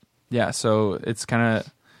 Yep. Yeah, so it's kind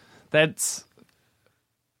of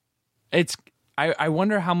I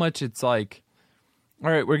wonder how much it's like, all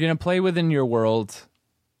right, we're going to play within your world.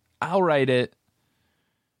 I'll write it.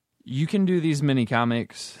 You can do these mini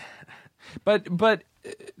comics. But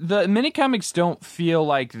the mini comics don't feel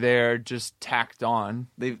like they're just tacked on.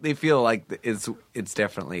 They feel like it's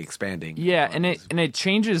definitely expanding. Yeah, and it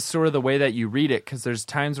changes sort of the way that you read it, because there's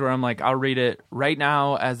times where I'm like, I'll read it right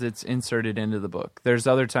now as it's inserted into the book. There's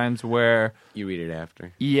other times where you read it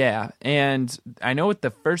after. Yeah, and I know with the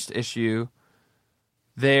first issue,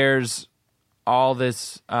 there's all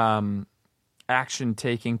this action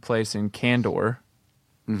taking place in Kandor,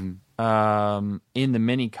 in the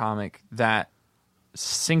mini comic that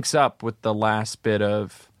syncs up with the last bit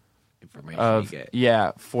of information you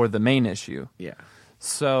get. For the main issue. Yeah.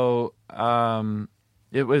 So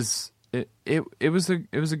it was a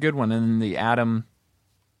good one. And then the Atom,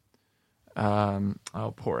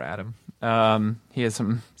 poor Atom. He had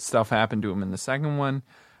some stuff happen to him in the second one.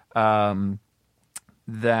 It's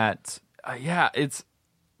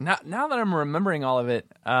now that I'm remembering all of it,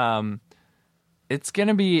 it's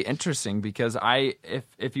gonna be interesting, because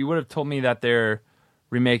if you would have told me that they're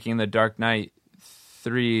remaking The Dark Knight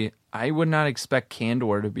 3, I would not expect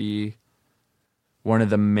Kandor to be one of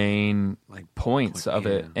the main points of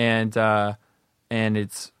it, and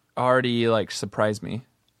it's already surprised me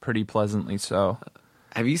pretty pleasantly. So,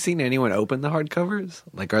 have you seen anyone open the hardcovers?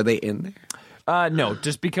 Are they in there? No,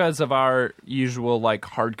 just because of our usual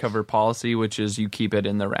hardcover policy, which is you keep it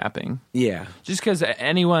in the wrapping. Yeah. Just because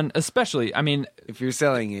anyone, especially, I mean, if you're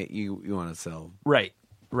selling it, you want to sell. Right.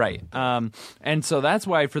 And so that's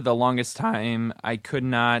why for the longest time I could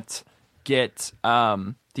not get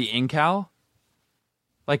the Incal,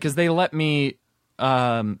 because they let me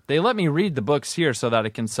read the books here so that I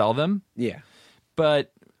can sell them. Yeah.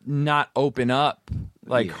 But not open up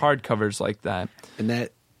hardcovers like that. And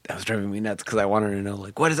that was driving me nuts, because I wanted to know,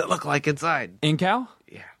 what does it look like inside? Incal?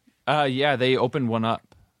 Yeah. Yeah, they opened one up.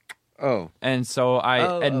 Oh. And so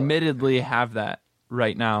I admittedly have that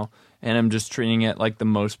right now, and I'm just treating it like the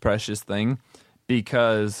most precious thing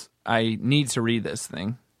because I need to read this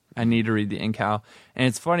thing. I need to read the Incal. And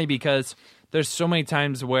it's funny because there's so many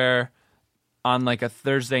times where on like a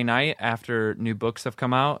Thursday night after new books have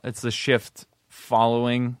come out, it's the shift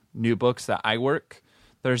following new books that I work.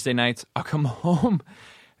 Thursday nights, I'll come home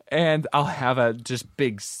and I'll have a just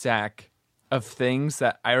big stack of things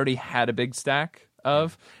that I already had a big stack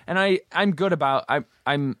of, and I'm good about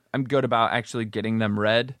I'm good about actually getting them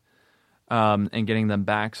read, and getting them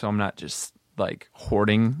back, so I'm not just like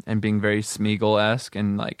hoarding and being very Smeagol-esque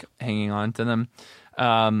and like hanging on to them.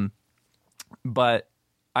 But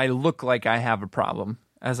I look like I have a problem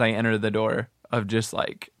as I enter the door of just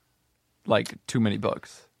like too many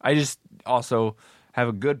books. I just also have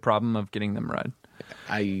a good problem of getting them read.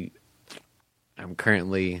 I'm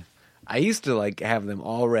currently. I used to like have them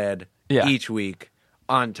all read each week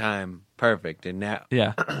on time, perfect, and now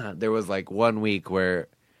there was like 1 week where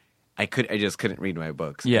I just couldn't read my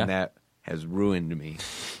books, and that has ruined me.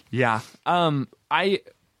 Yeah, I've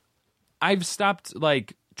stopped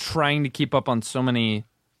like trying to keep up on so many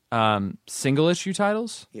single issue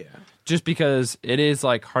titles. Yeah, just because it is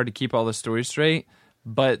like hard to keep all the stories straight,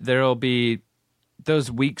 but there'll be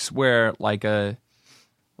those weeks where like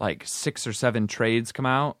 6 or 7 trades come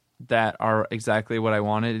out that are exactly what I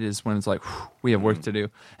wanted. It is when it's like, whew, we have work to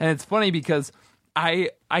do. And it's funny because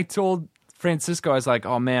I told Francisco, I was like,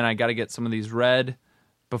 oh man, I got to get some of these read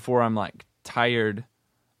before I'm like tired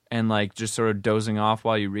and like just sort of dozing off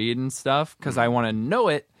while you read and stuff because I want to know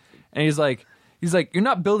it. And he's like, you're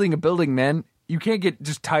not building a building, man. You can't get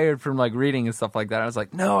just tired from like reading and stuff like that. I was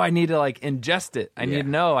like, no, I need to like ingest it. I need to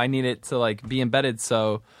know. I need it to like be embedded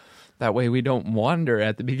so that way we don't wander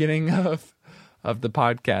at the beginning of the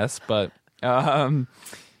podcast. But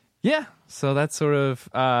so that's sort of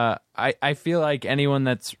I feel like anyone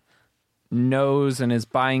that's knows and is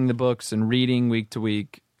buying the books and reading week to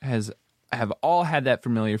week have all had that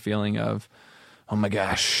familiar feeling of, oh my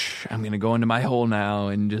gosh, I'm gonna go into my hole now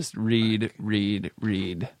and just read.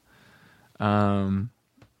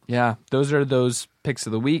 Those are those picks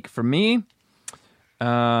of the week for me.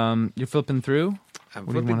 You're flipping through. I'm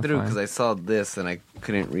flipping through because I saw this and I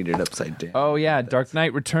couldn't read it upside down. Oh, yeah. Dark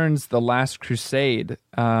Knight Returns, The Last Crusade.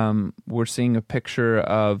 We're seeing a picture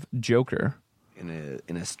of Joker. In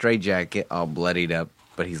a straitjacket, all bloodied up,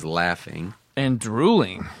 but he's laughing. And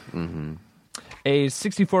drooling. Mm-hmm. A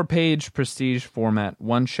 64-page prestige format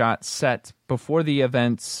one-shot set before the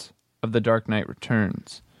events of The Dark Knight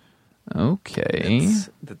Returns. Okay.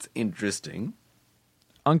 That's interesting.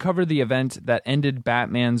 Uncover the event that ended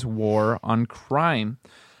Batman's war on crime.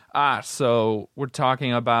 So we're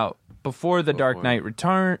talking about before the Dark Knight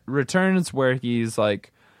Returns, where he's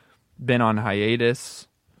like been on hiatus.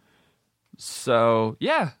 So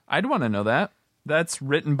yeah, I'd want to know that. That's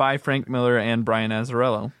written by Frank Miller and Brian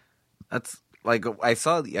Azzarello. That's like I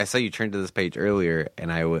saw you turn to this page earlier,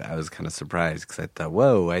 and I was kind of surprised because I thought,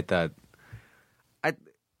 whoa,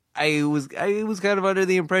 I was kind of under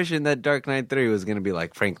the impression that Dark Knight 3 was going to be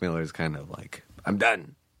like Frank Miller's kind of like, I'm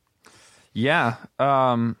done. Yeah.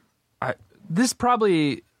 This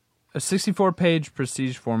probably a 64-page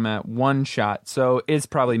prestige format, one shot. So it's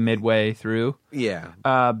probably midway through. Yeah.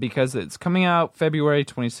 Because it's coming out February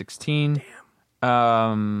 2016.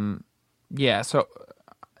 Damn. Yeah, so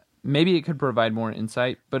maybe it could provide more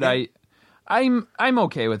insight, but yeah. I'm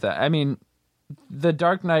okay with that. I mean, the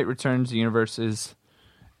Dark Knight Returns universe is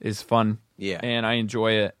fun. Yeah. And I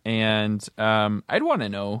enjoy it. And I'd want to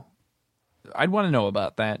know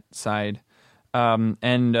about that side. And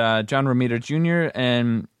John Romita Jr.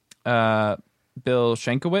 and Bill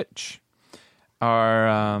Sienkiewicz are,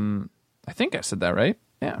 I think I said that right.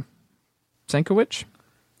 Yeah. Sienkiewicz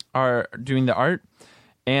are doing the art.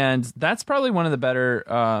 And that's probably one of the better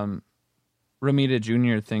Romita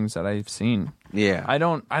Jr. things that I've seen. Yeah. I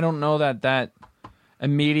don't know that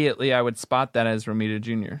immediately I would spot that as Romita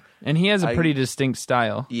Jr. And he has a pretty distinct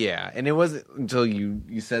style. Yeah, and it wasn't until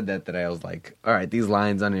you said that I was like, all right, these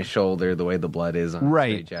lines on his shoulder, the way the blood is on his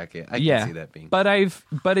straight jacket. I can see that being. But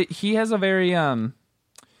he has a very I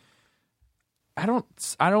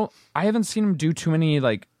haven't seen him do too many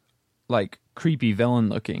like creepy villain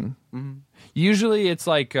looking. Mm-hmm. Usually it's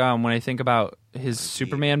like when I think about his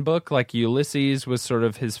Superman book, like Ulysses was sort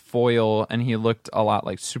of his foil and he looked a lot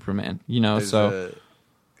like Superman,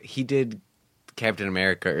 he did Captain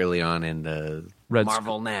America early on in the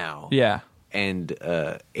Marvel Now. Yeah. And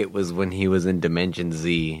it was when he was in Dimension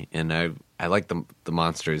Z, and I like the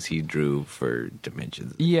monsters he drew for Dimension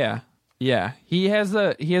Z. Yeah. Yeah. He has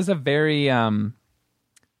a very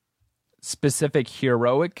specific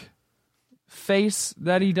heroic face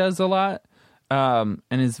that he does a lot.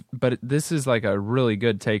 But this is like a really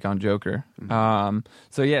good take on Joker.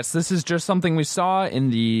 So yes, this is just something we saw in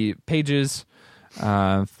the pages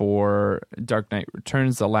for Dark Knight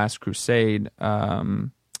Returns. The Last Crusade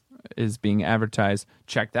is being advertised.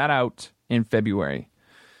 Check that out in February.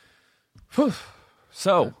 Whew.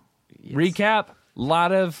 So, recap,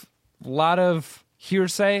 lot of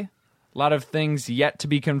hearsay, a lot of things yet to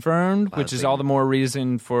be confirmed, which is all the more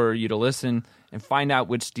reason for you to listen and find out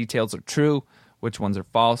which details are true, which ones are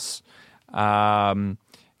false.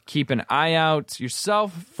 Keep an eye out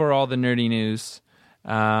yourself for all the nerdy news.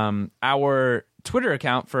 Our Twitter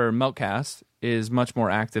account for Meltcast is much more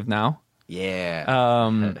active now.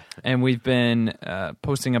 Yeah. And we've been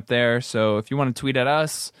posting up there. So if you want to tweet at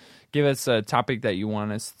us, give us a topic that you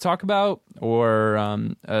want us to talk about, or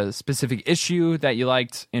a specific issue that you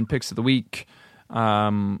liked in Picks of the Week,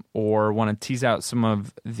 or want to tease out some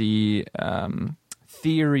of the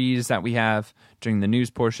theories that we have during the news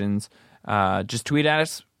portions, just tweet at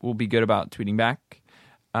us. We'll be good about tweeting back.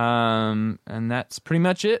 And that's pretty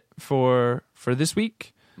much it for this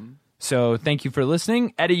week. So thank you for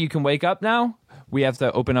listening. Eddie, you can wake up now. We have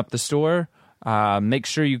to open up the store. Make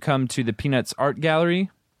sure you come to the Peanuts Art Gallery.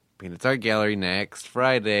 Peanuts Art Gallery next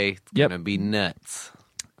Friday. It's going to be nuts.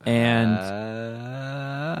 And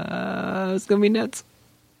it's going to be nuts.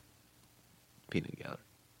 Peanut Gallery.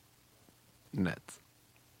 Nuts.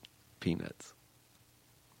 Peanuts.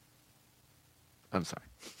 I'm sorry.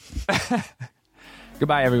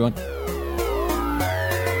 Goodbye, everyone.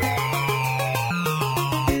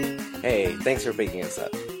 Hey, thanks for picking us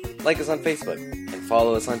up. Like us on Facebook and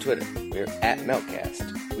follow us on Twitter. We're at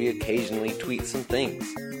Meltcast. We occasionally tweet some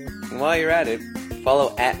things. And while you're at it,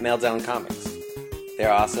 follow at Meltdown Comics.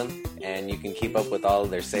 They're awesome, and you can keep up with all of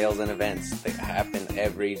their sales and events. They happen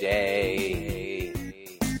every day.